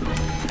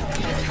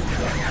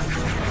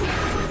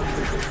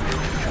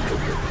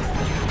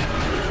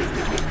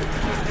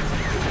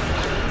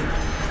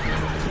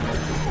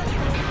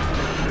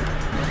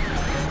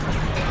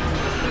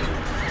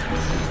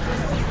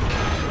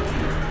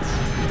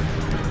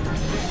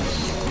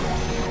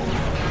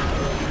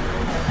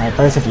 Alright,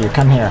 both of you,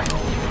 come here.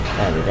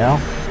 There we go.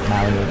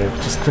 Now we need to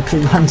just quickly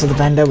run to the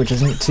vendor, which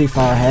isn't too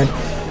far ahead.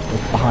 Or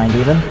behind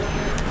even.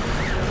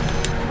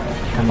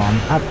 Come on,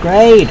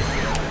 upgrade!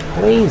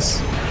 Please!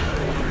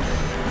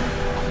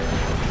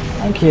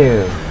 Thank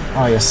you!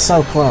 Oh, you're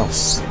so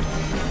close.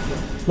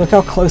 Look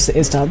how close it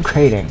is to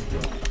upgrading.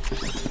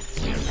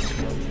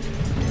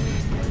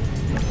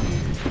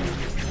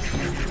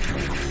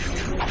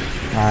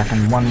 I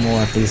reckon one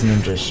more of these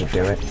ninjas should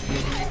do it.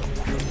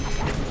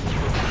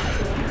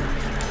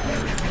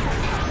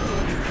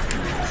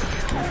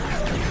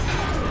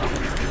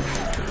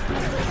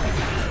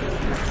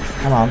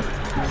 Come on.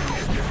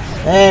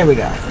 There we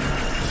go.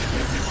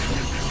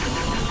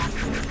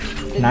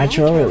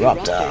 Nitro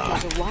Eruptor.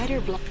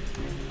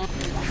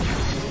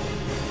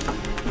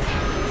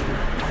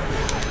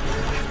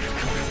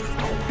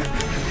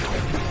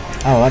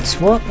 Oh, that's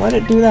what? Why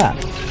did it do that?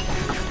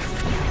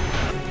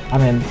 I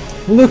mean,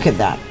 look at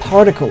that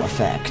particle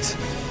effect.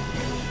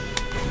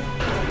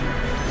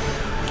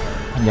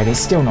 And yet he's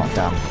still not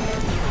done.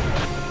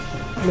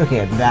 Look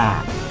at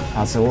that.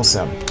 That's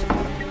awesome.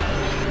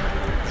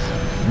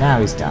 Now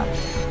he's done.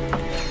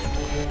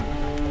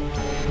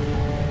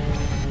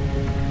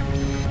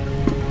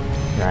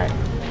 Right.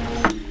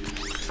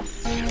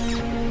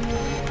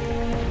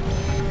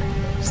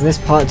 so this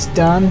part's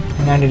done,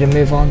 and I need to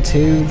move on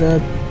to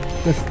the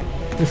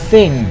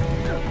thing.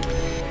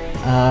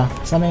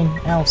 Something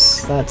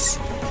else that's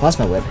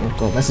plasma whip. Oh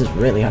god, this is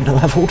really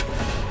underleveled.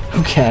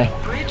 Okay.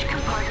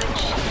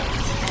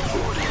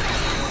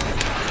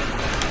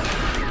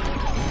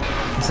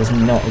 This is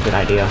not a good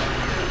idea.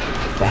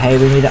 But hey,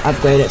 we need to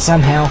upgrade it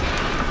somehow.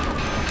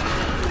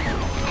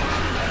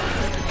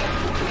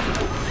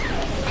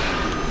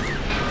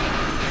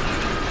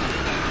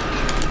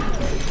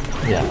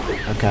 Yeah,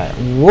 okay.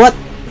 What?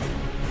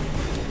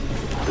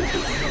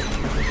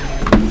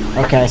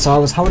 Okay, so I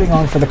was holding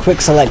on for the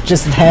quick select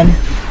just then,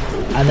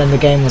 and then the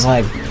game was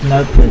like,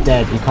 nope, we're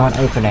dead, you can't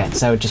open it,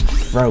 so it just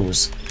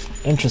froze.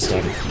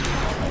 Interesting.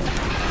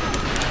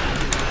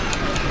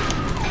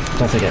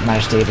 Don't think it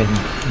managed to even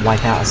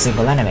wipe out a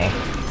single enemy,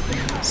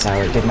 so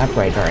it didn't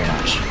upgrade very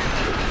much.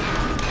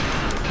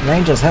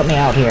 Rangers, help me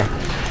out here.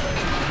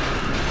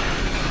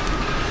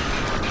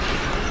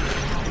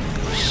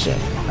 Shit.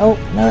 Oh,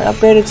 no, it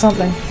upgraded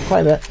something.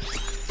 Quite a bit.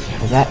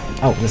 Is that?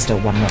 Oh, there's still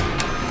one more.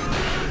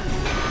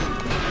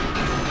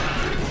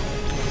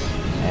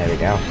 There we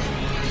go.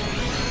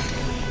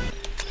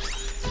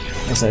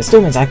 So it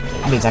still means I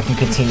can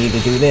continue to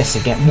do this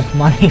and get more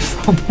money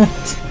from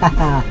it.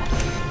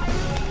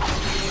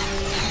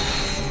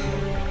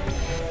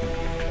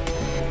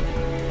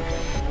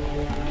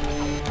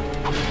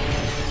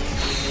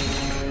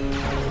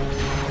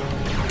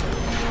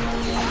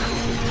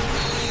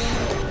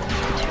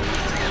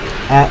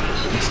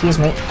 Excuse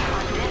me.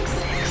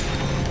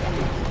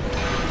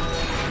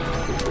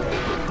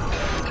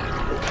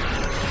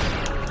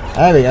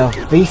 There we go.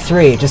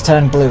 V3 just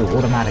turned blue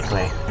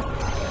automatically.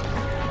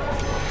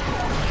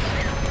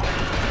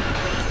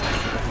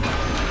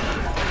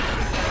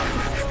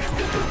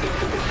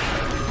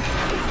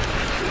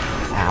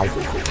 Ow.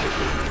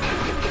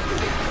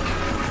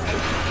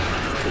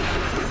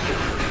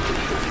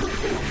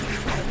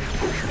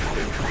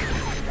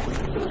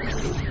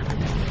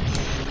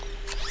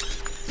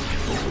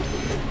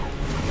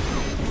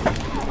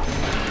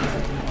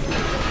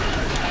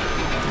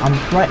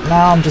 Right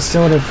now I'm just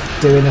sort of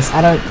doing this.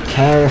 I don't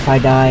care if I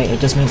die, it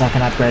just means I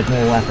can upgrade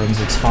more weapons.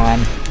 It's fine.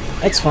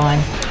 It's fine.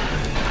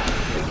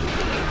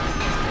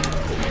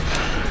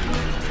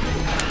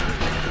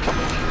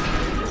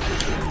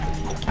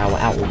 Oh, we're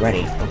out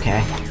already.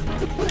 Okay.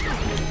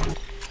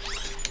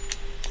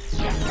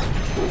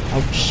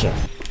 Oh shit.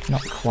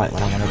 Not quite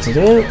what I wanted to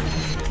do.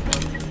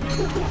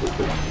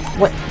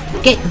 What?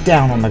 Get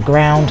down on the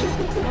ground.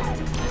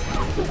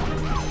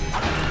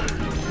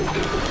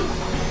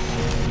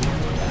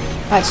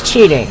 That's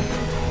cheating.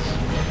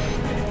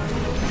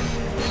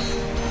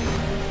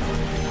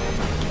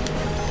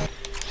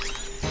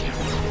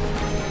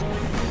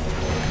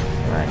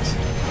 Right.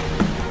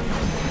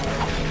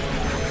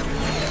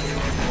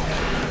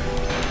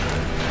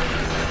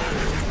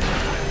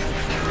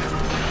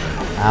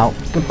 Ow.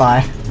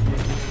 Goodbye.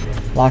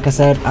 Like I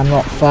said, I'm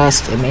not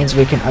fast. It means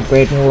we can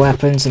upgrade more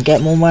weapons and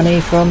get more money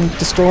from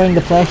destroying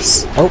the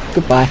place. Oh,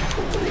 goodbye.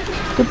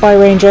 Goodbye,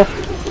 Ranger.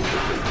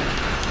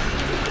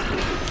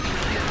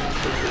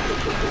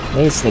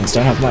 These things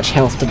don't have much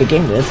health to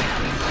begin with.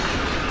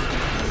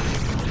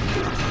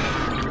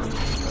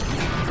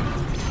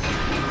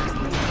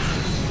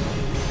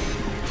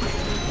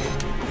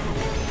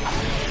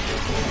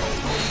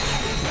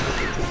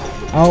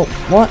 Oh,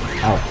 what?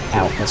 Oh,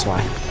 ow, that's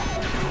why.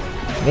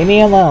 Leave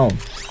me alone.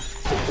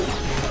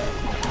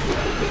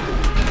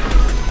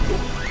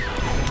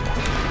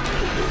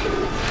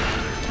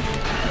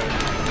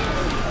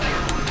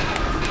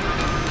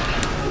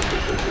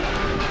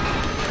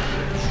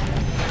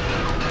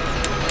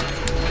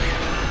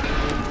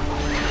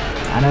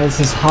 I know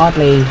this is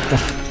hardly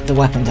the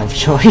weapon of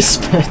choice,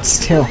 but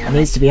still, it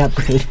needs to be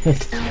upgraded.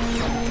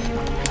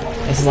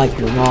 This is like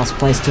the last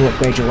place to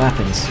upgrade your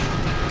weapons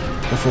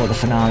before the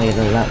finale of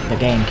the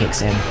game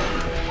kicks in.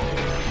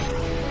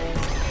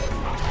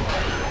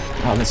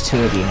 Oh, there's two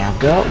of you now.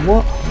 Go.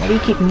 What? Why do you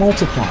keep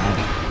multiplying?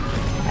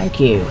 Thank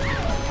you.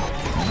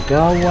 Now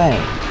go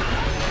away.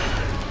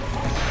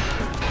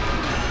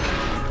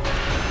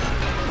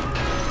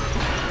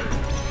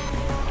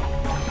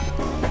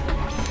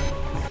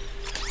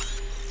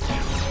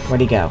 Where'd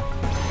he go?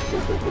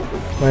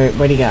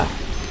 Where'd he go?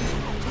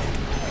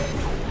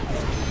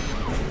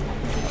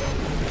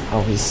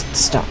 Oh, he's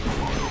stuck.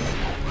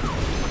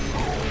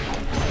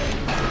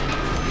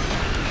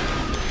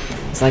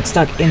 It's like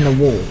stuck in the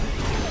wall.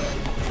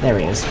 There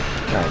he is.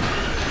 Right.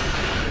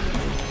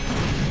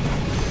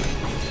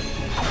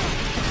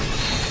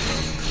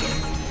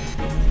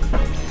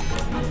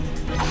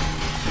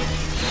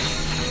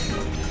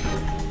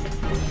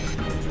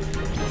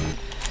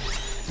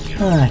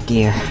 Oh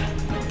dear.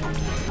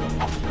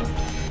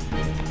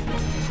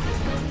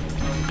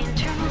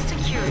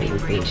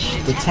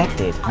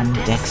 Detected on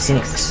deck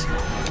 6.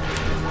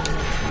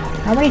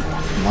 How many?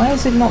 Why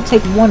does it not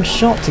take one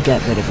shot to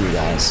get rid of you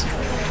guys?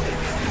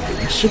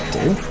 It should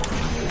do.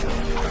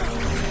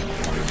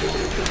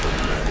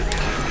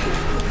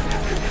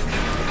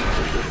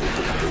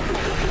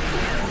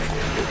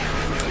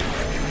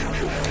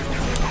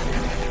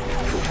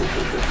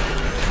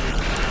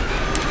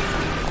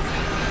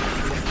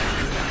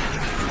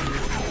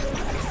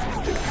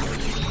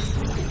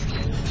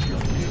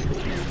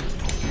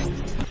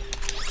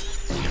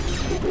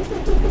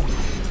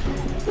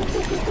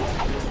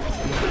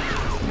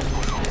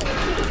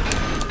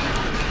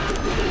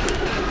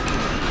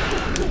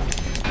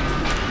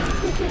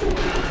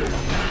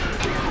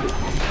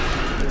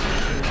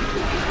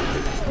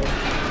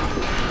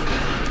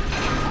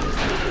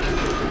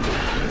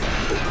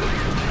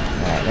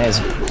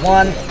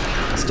 one.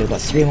 Still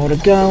got 3 more to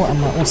go,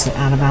 and we're also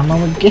out of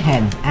ammo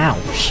again. Ow,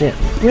 shit.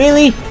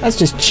 Really? That's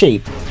just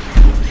cheap.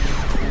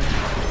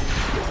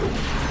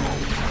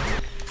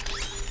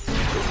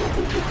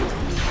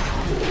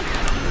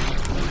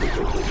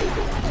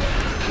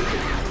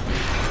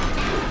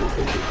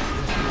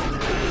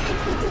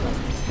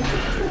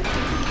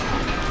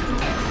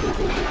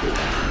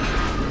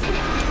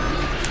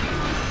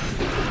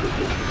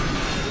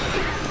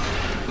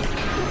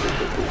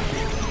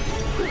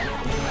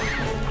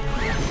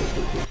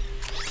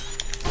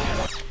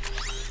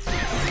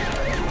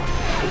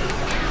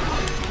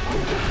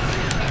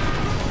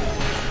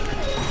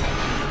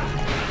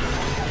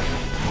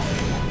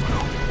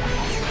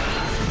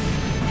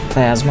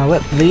 There's my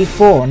whip,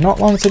 V4, not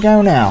long to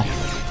go now.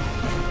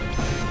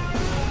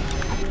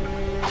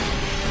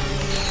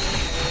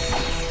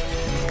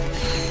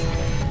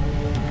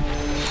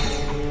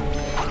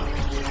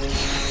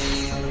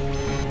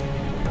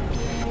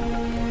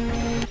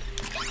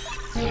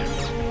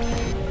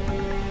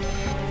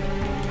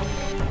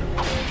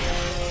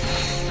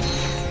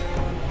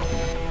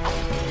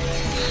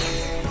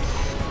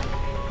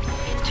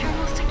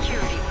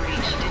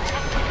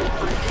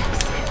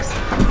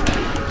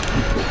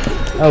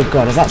 Oh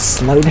god, is that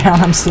slowdown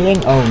I'm seeing?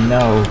 Oh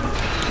no.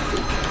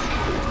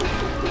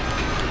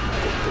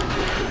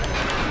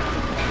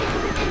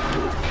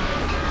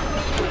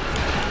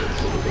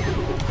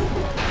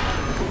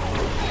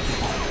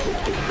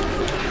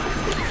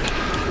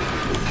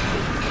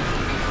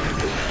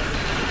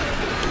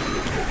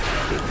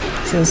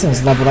 So this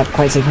thing's leveled up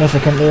quite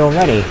significantly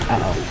already.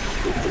 Uh-oh.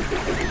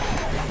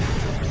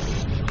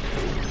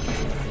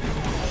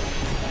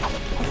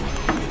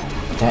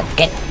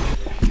 Get.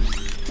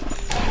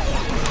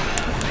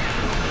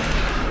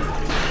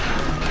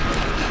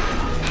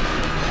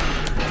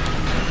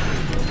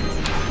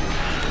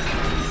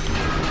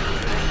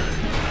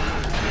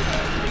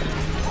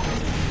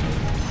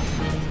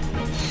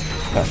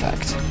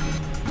 Perfect.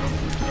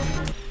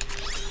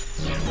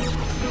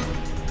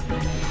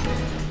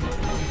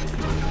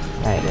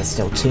 Right, there's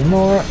still 2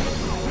 more.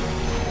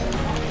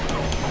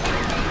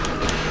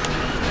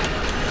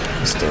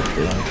 We're still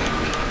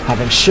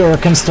having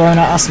shurikens thrown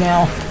at us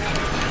now.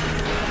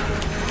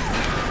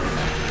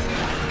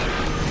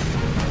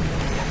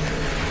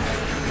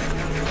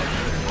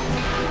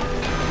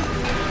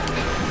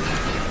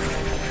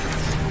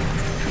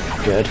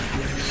 Good.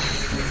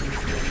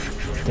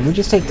 Did we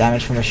just take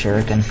damage from a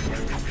shuriken?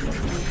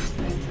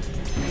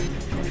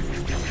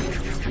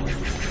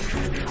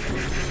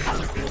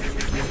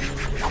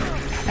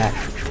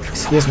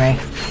 Excuse me.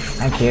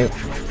 Thank you.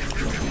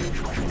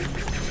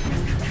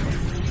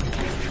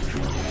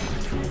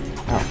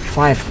 Oh,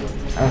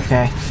 5.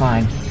 Okay,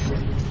 fine.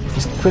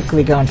 Just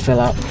quickly go and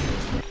fill up.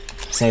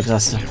 Saves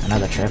us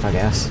another trip, I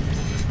guess.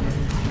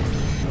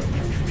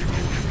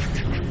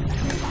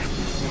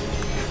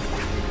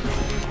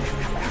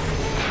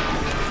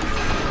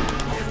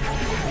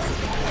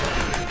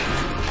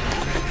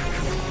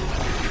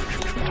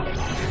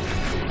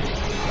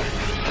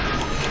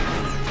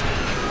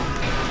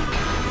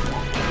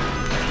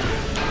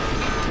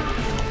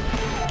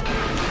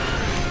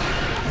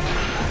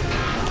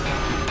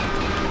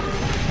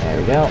 There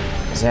we go.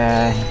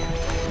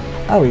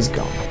 Oh, he's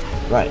gone.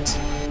 Right.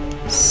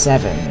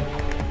 7.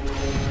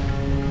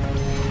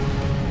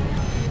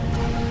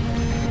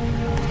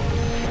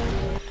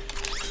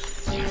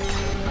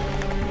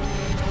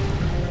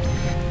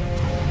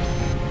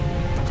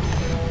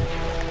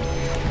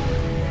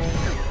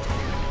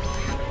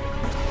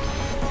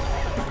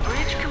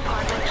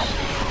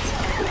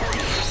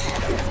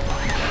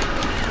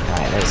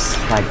 Right,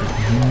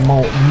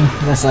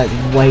 there's like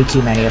way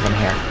too many of them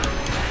here.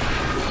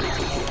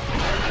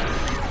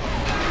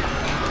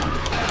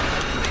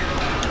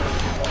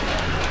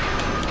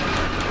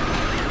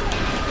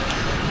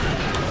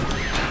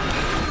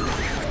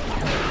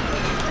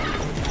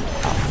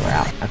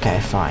 Okay,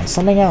 fine.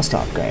 Something else to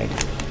upgrade.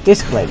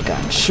 Disc blade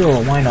gun.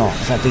 Sure, why not?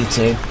 Is that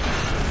D2?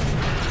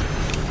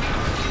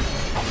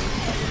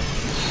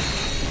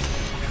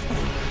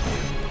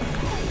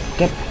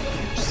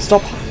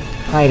 Stop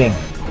hiding.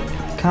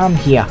 Come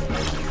here.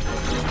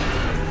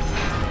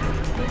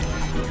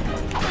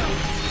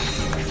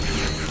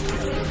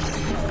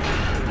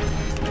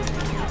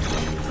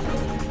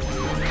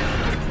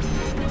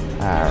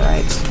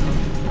 Alright.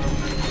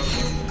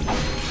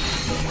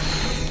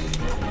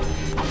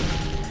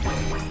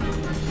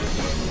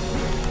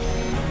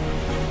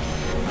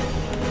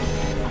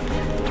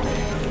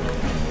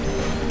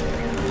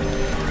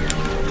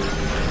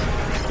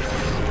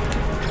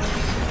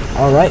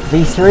 Alright,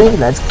 V3,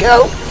 let's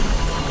go!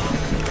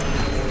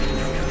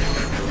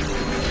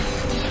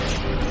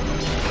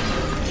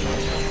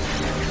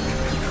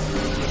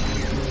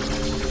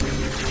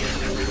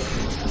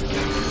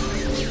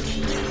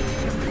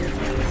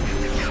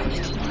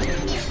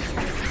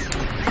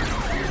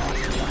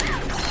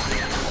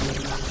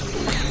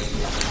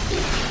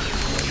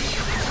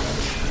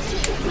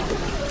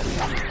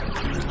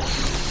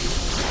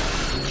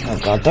 Oh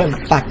god,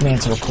 don't back me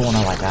into a corner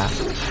like that.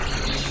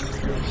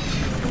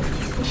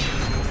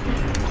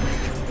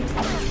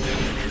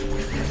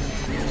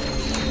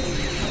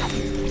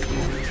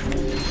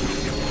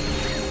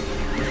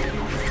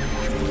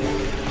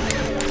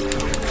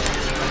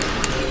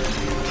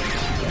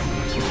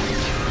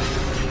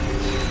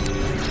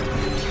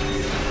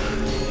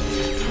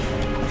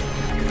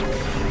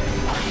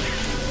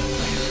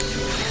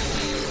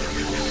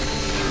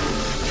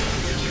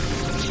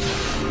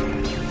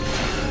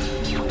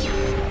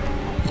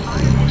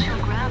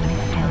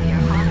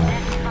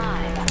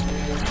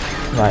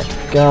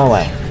 Go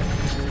away.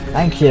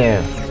 Thank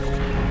you.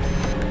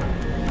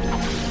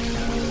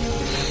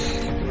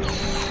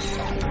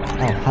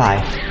 Oh, hi.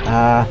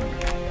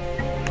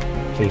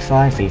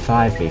 V5,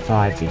 V5,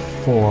 V5,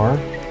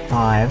 V4,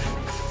 5,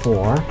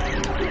 4.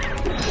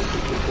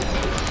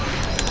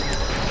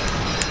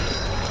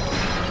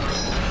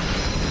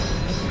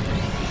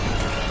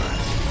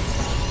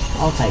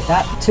 I'll take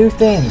that. 2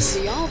 things.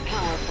 The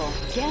all-powerful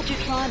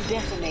Gadgetron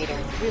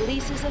Decimator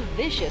releases a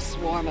vicious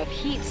swarm of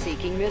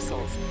heat-seeking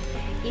missiles.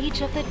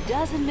 Each of the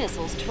dozen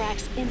missiles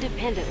tracks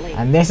independently.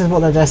 And this is what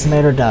the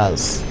Decimator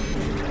does.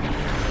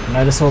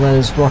 Notice all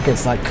those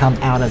rockets that come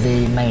out of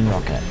the main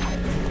rocket.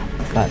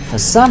 But for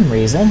some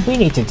reason, we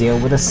need to deal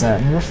with a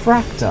certain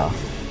refractor,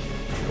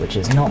 which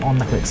is not on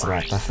the quick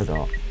select, I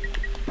forgot.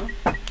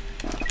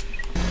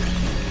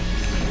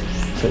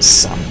 For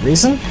some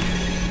reason.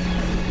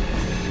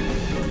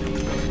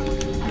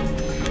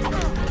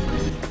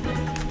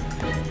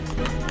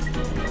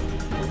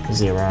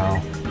 Zero.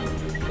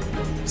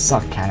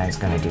 Suck Cannon's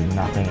gonna do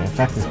nothing,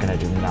 Infector's gonna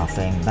do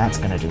nothing, that's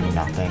gonna do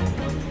nothing.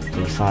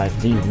 V5,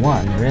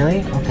 V1,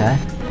 really? Okay.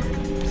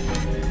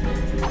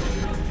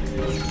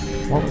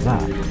 What was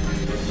that?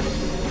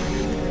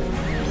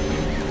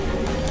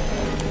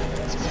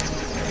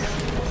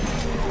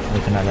 We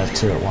can have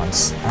 2 at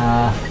once.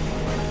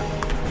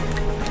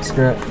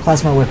 Screw it.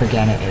 Plasma Whip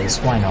again it is,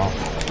 why not?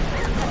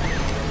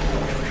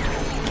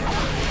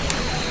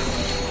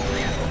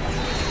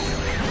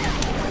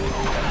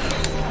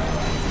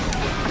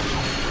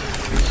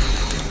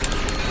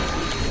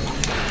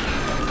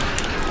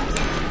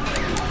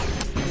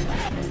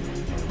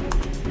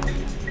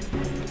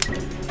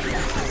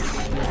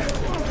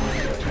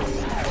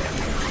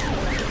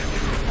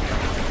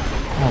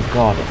 Oh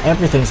god,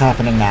 everything's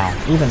happening now.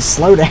 Even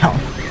slow down.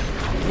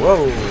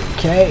 Whoa,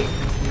 okay.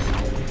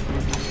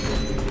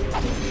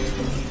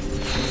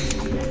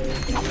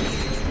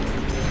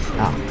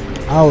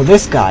 Oh,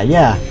 this guy,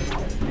 yeah.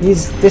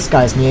 This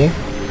guy's new.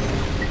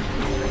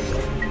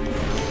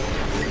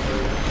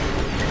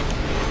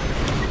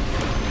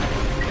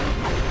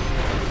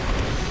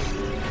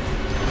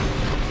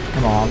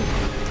 Come on.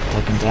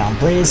 Take him down,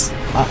 please.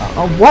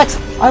 Oh, what?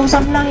 I was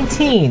on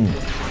 19!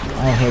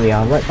 Oh, here we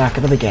are, right back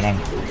at the beginning.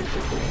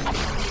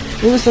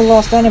 Who was the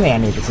last enemy I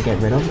needed to get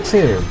rid of,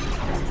 too?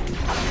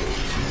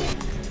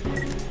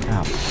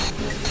 Oh,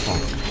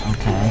 fuck.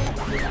 Okay.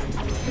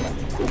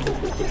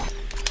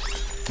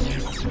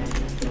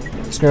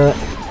 Screw it.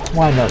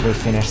 Why not we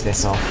finish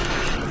this off?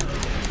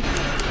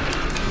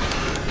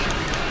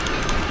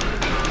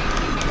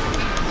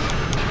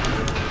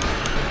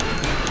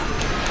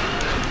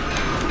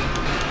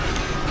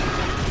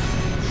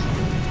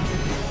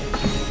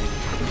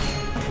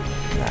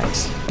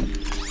 Right.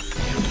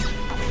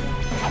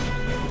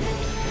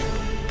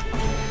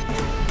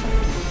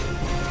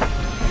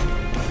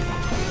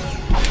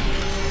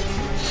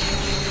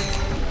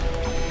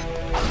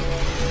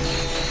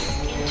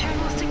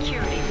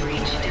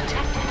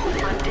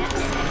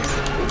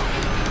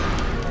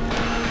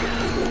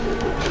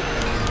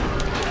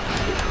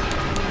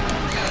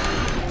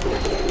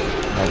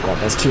 Oh god,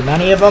 there's too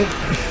many of them.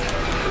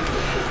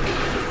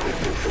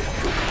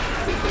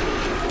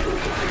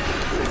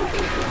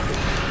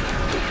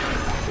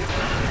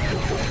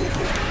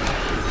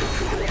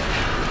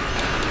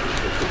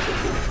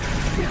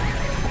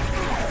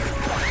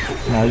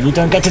 No, you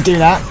don't get to do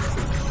that.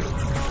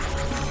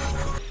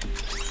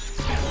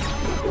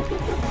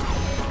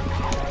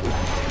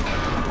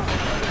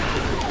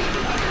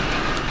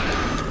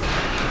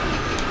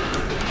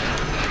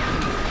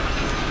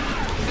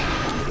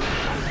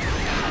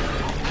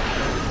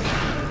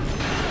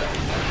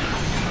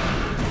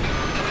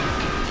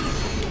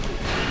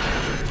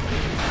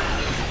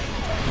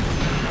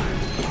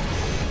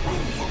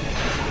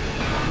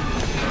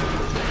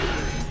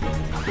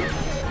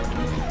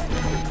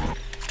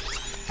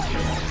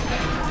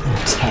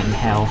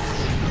 Health.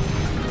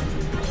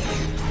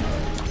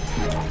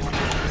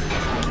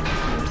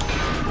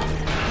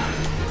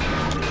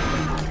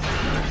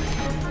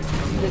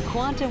 The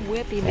quantum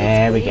whip emits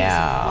There we waves of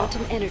go.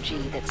 quantum energy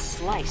that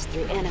slice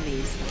through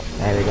enemies.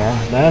 There we go.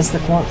 There's the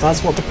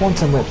that's what the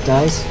quantum whip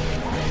does.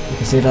 You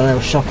can see the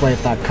little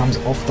shockwave that comes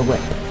off the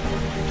whip.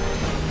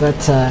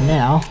 But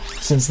now,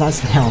 since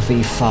that's now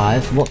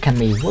V5, what can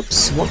we?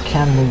 Whoops! What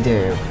can we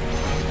do?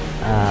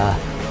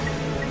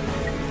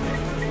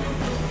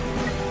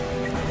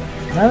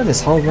 No,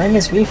 this whole ring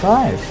is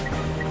V5.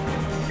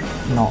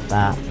 Not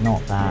that,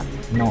 not that,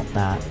 not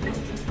that.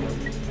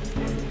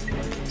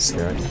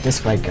 Screw it.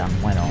 Display gun,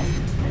 why not?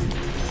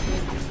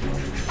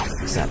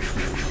 Except.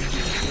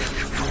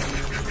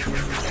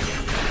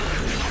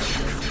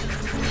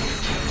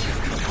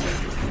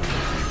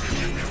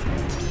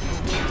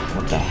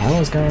 What the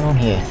hell is going on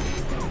here?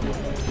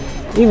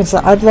 Even so,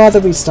 I'd rather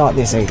we start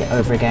this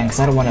over again, because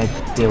I don't want to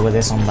deal with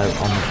this on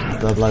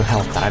the low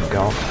health that I've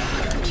got.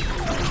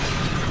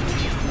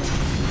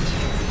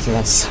 So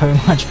that's so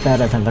much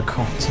better than the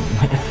quantum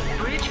whip.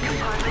 Bridge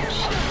compartment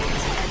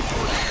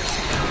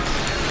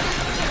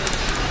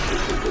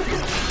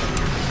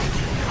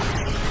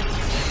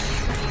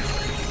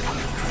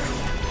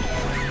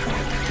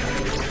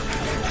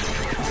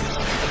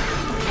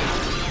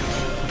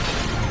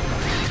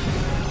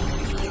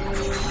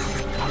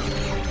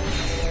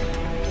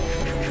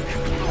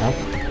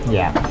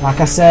Like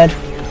I said,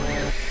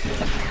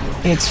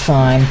 it's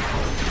fine.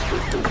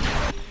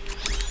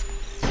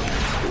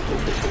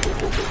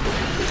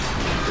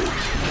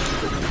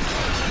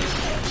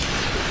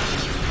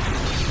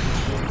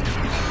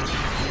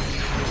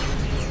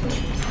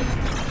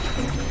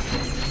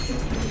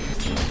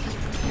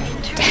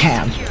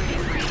 Damn.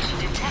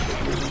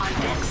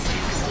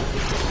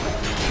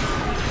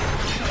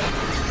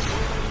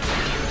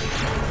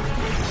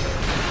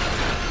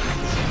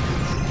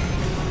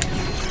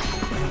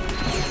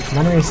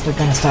 When are we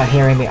gonna start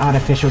hearing the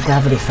artificial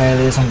gravity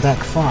failures on deck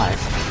 5?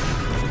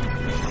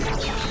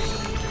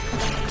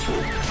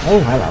 Oh,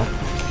 hello.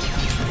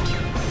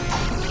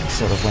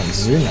 Sort of went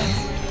zooming.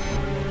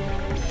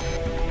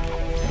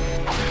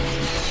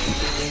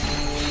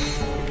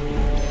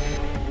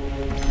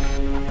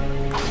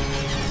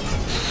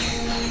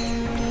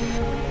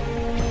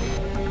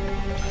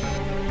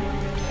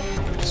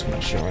 Just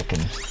make sure I can...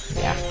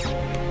 yeah.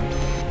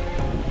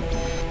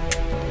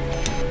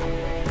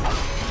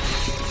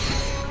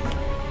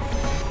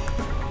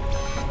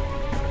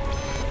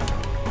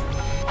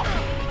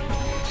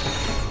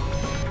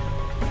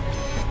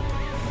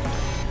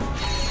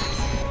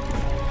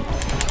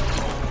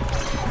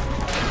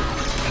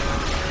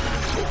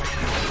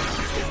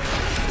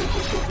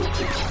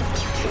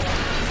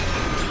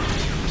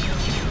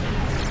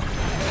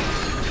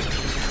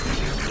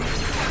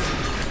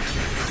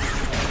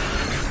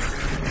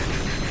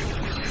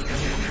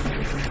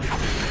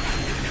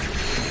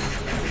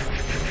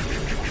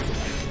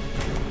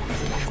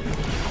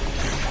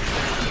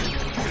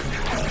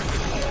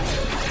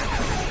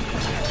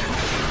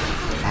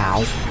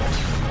 Ow.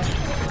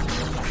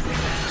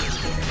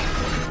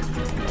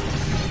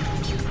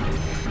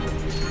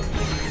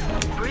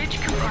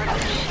 Bridge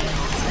compartment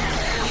shields and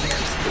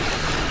filters.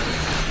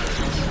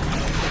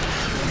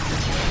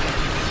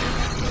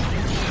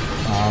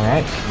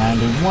 Alright,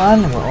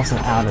 91. We're also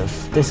out of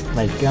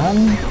display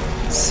gun.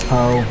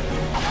 So...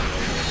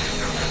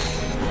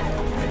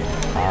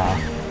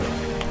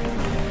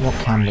 what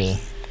can we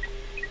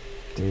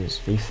do?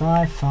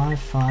 V5, 5,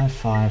 5,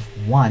 5,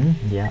 1.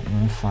 Yeah,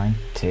 fine.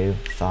 2,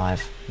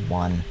 5,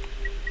 1,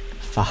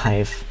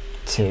 5,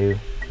 2,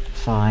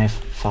 5,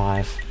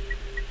 5,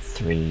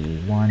 3,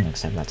 1.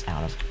 Except that's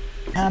out of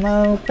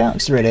ammo.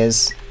 Bouncer it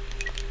is.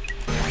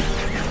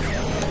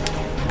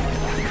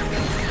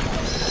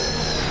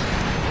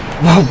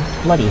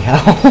 Oh, bloody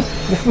hell.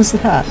 What was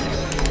that?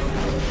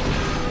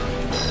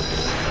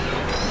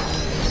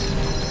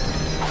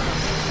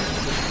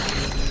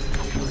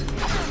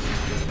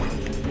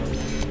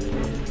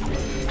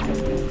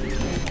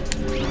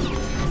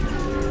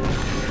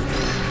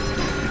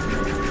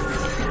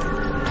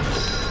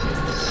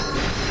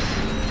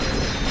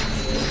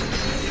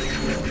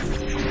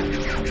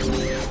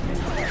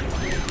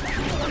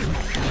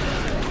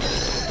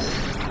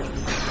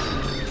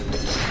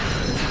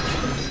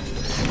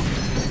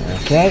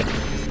 Okay,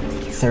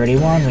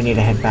 31, we need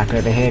to head back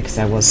over here because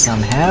there was some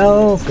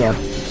hell. God.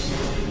 We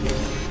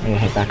need to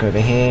head back over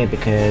here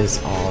because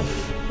of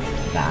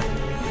that.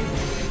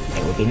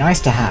 It would be nice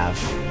to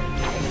have.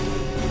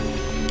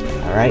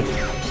 Alright,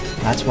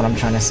 that's what I'm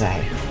trying to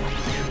say.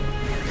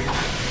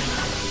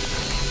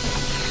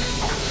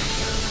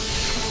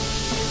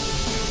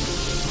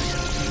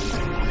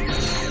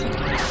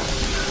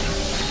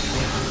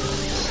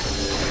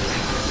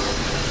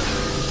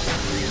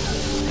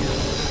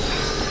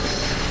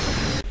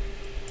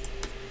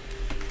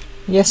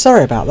 Yeah,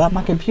 sorry about that,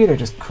 my computer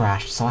just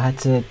crashed, so I had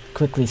to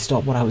quickly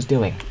stop what I was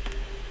doing.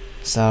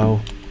 So,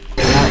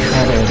 without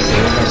further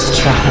ado, let's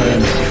try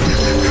and,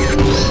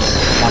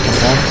 like I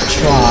said,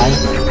 try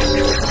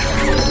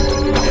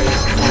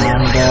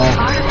and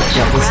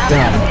get this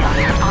done.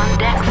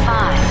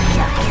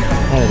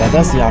 There we go,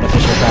 there's the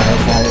artificial gravity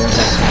failure on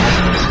deck 5.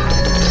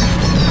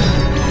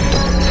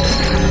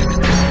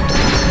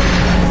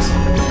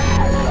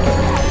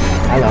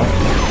 Hello.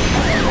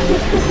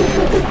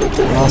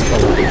 Lost the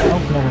light. Oh,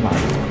 never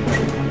mind.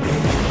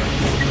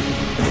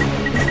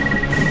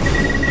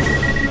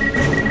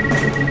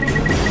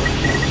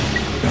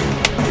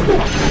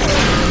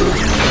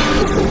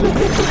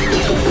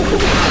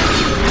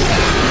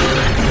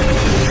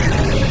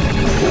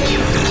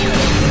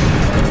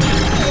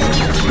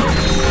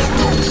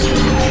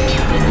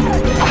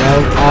 Go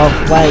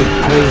away,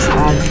 please.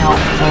 I'm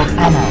out of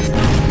ammo.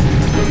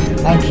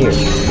 Thank you.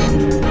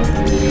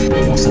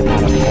 I'm also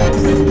out of health.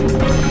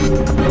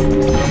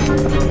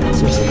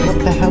 Seriously, what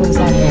the hell is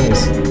that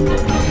noise?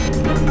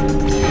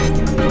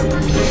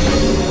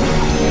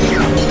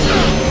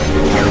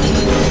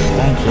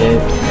 Thank you.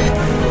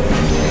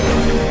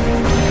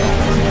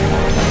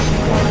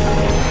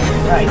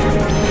 Right.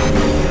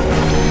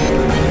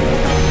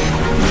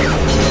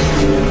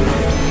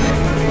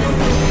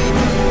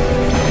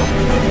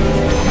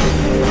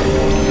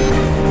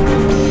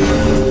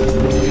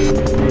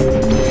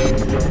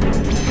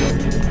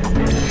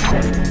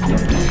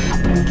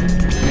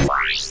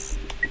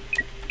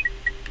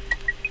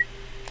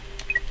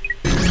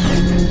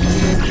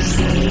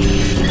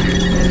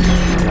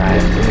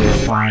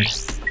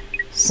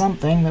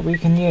 Something that we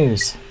can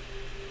use.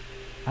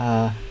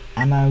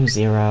 Ammo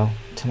 0,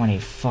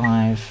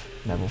 25,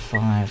 level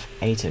 5,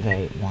 8 of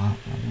 8,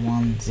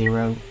 1,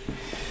 0.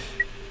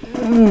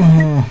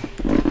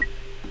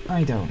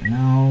 I don't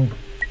know.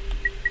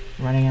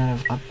 Running out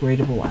of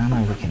upgradable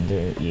ammo we can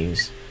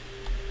use.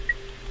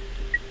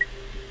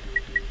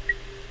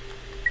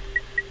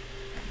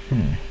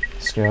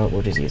 Screw it,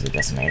 we'll just use the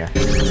decimator.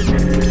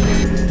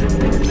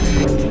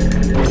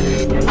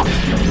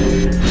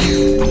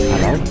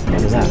 Hello?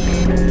 What is that?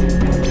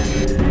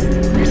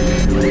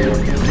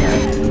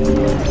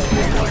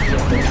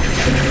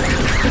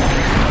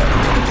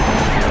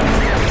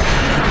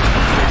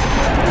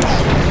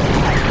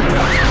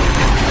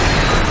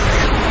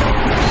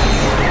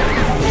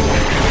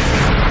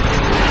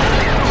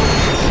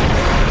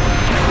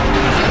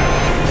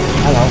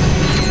 Hello.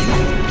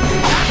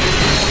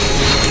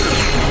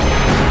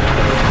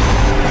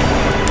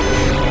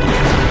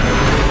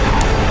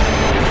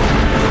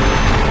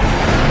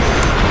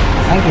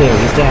 Thank you,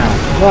 he's down.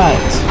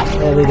 Right,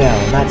 there we go.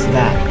 That's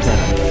that.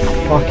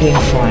 Fucking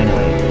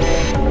finally.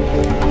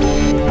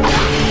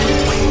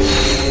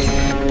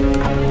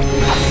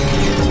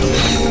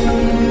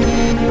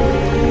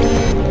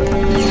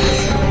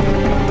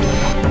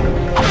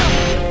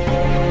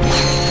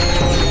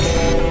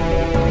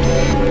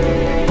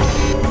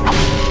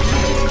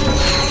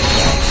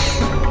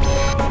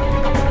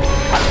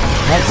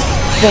 Let's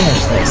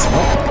finish this.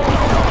 Oh.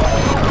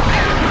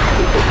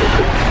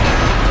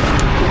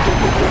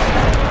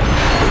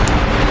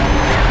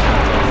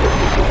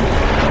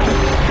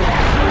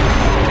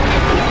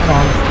 Come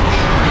on.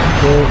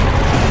 Good.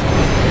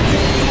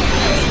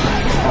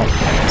 Oh,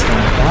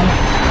 stand down.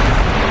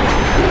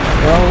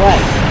 Go away.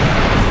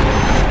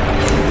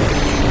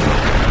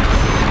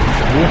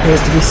 He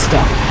appears to be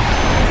stuck.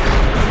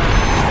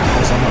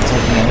 Because I'm not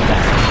taking any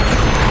damage.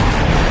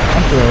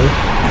 I'm through.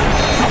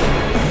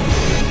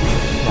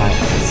 Right,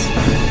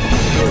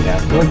 here we go.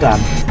 We're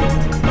done.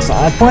 So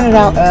I pointed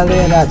out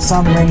earlier that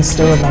some rings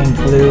still remain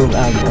blue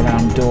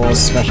around doors,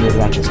 especially with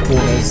Ratchet's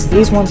quarters.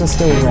 These ones are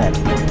still red.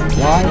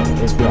 Why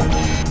is beyond me.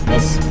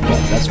 Let's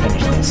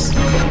finish this.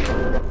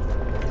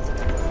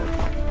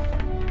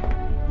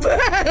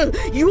 Well,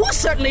 you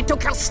certainly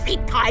took your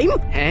sweet time.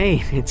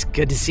 Hey, it's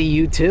good to see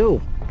you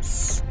too.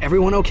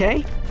 Everyone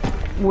okay?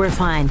 We're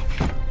fine.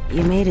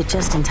 You made it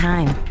just in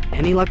time.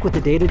 Any luck with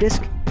the data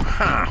disk?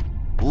 Huh.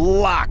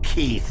 Luck,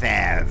 he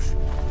says.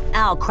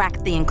 Al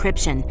cracked the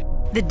encryption.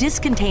 The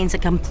disk contains a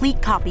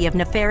complete copy of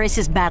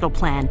Nefarious' battle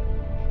plan.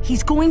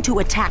 He's going to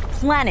attack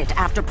planet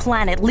after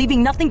planet,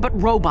 leaving nothing but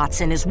robots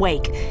in his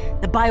wake.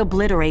 The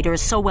Biobliterator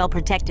is so well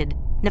protected,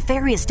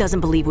 Nefarious doesn't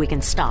believe we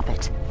can stop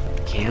it.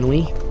 Can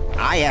we?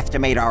 I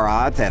estimate our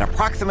odds at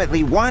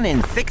approximately 1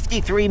 in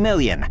 63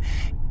 million,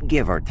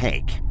 give or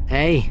take.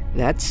 Hey,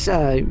 that's,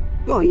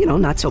 well, you know,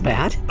 not so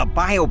bad. The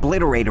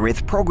Biobliterator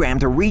is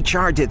programmed to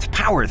recharge its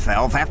power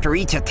cells after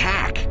each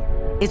attack.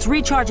 It's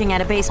recharging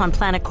at a base on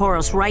planet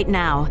Koros right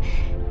now.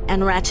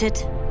 And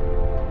Ratchet,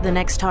 the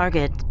next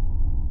target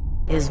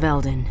is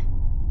Veldin.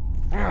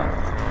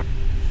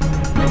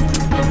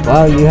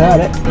 Well, you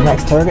heard it. The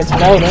next target's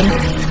Veldin,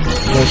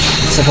 which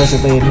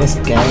supposedly in this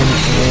game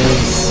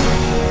is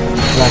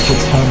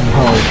Ratchet's home.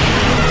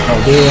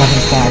 But we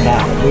haven't found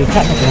out. We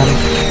technically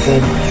haven't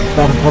been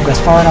progress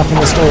far enough in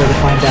the story to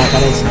find out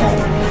that it's not.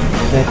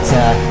 But,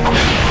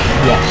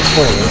 yeah,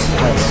 spoilers.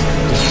 Let's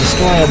just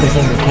destroy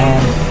everything we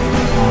can.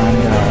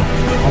 And,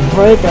 I'm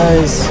afraid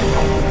there's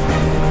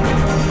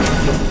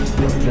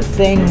the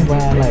thing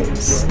where, like,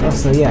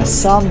 also, yeah,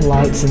 some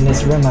lights in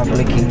this room are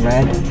blinking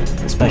red,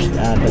 especially,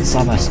 but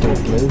some are still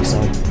blue, so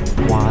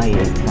why,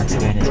 once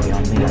again, is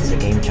beyond me. That's a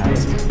game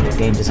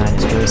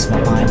designer's choice,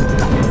 not mine.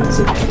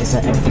 So, is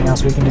there anything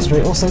else we can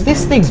destroy? Also,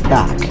 this thing's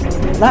back.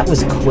 That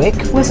was quick,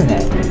 wasn't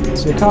it?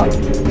 So we can't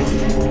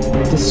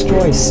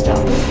destroy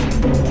stuff.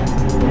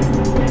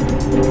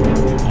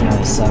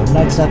 Anyway, so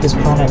next up is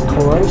planet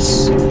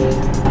Koros.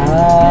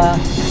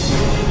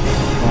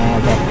 Where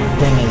the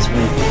thing is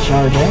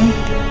recharging.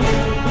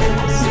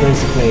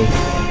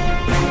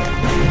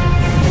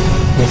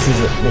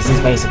 This is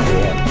basically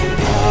it.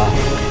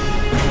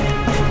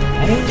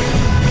 Any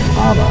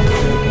armor?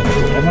 Okay.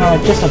 No, I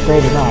just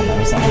upgraded armor.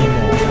 Is there any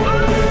more?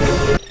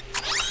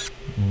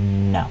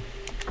 No.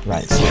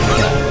 Right, so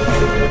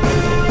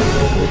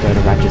we'll go to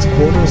Ratchet's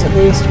quarters at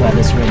least, where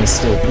this room is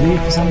still blue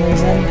for some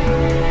reason.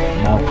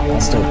 No,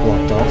 that's still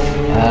blocked off.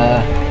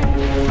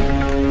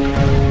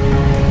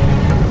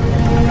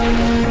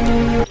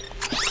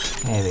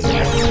 There we go.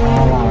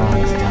 All our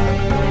eyes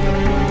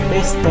done.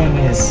 This thing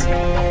is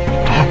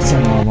back to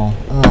normal.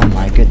 Oh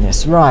my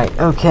goodness. Right,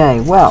 okay,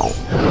 well.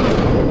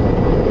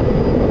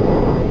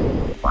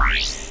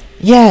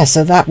 Yeah,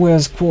 so that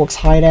was Qwark's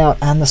hideout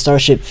and the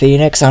Starship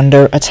Phoenix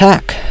under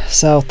attack.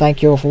 So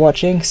thank you all for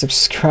watching.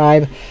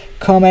 Subscribe,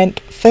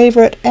 comment,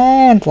 favorite,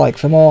 and like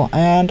for more.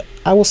 And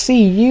I will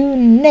see you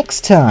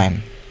next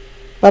time.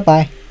 Bye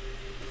bye.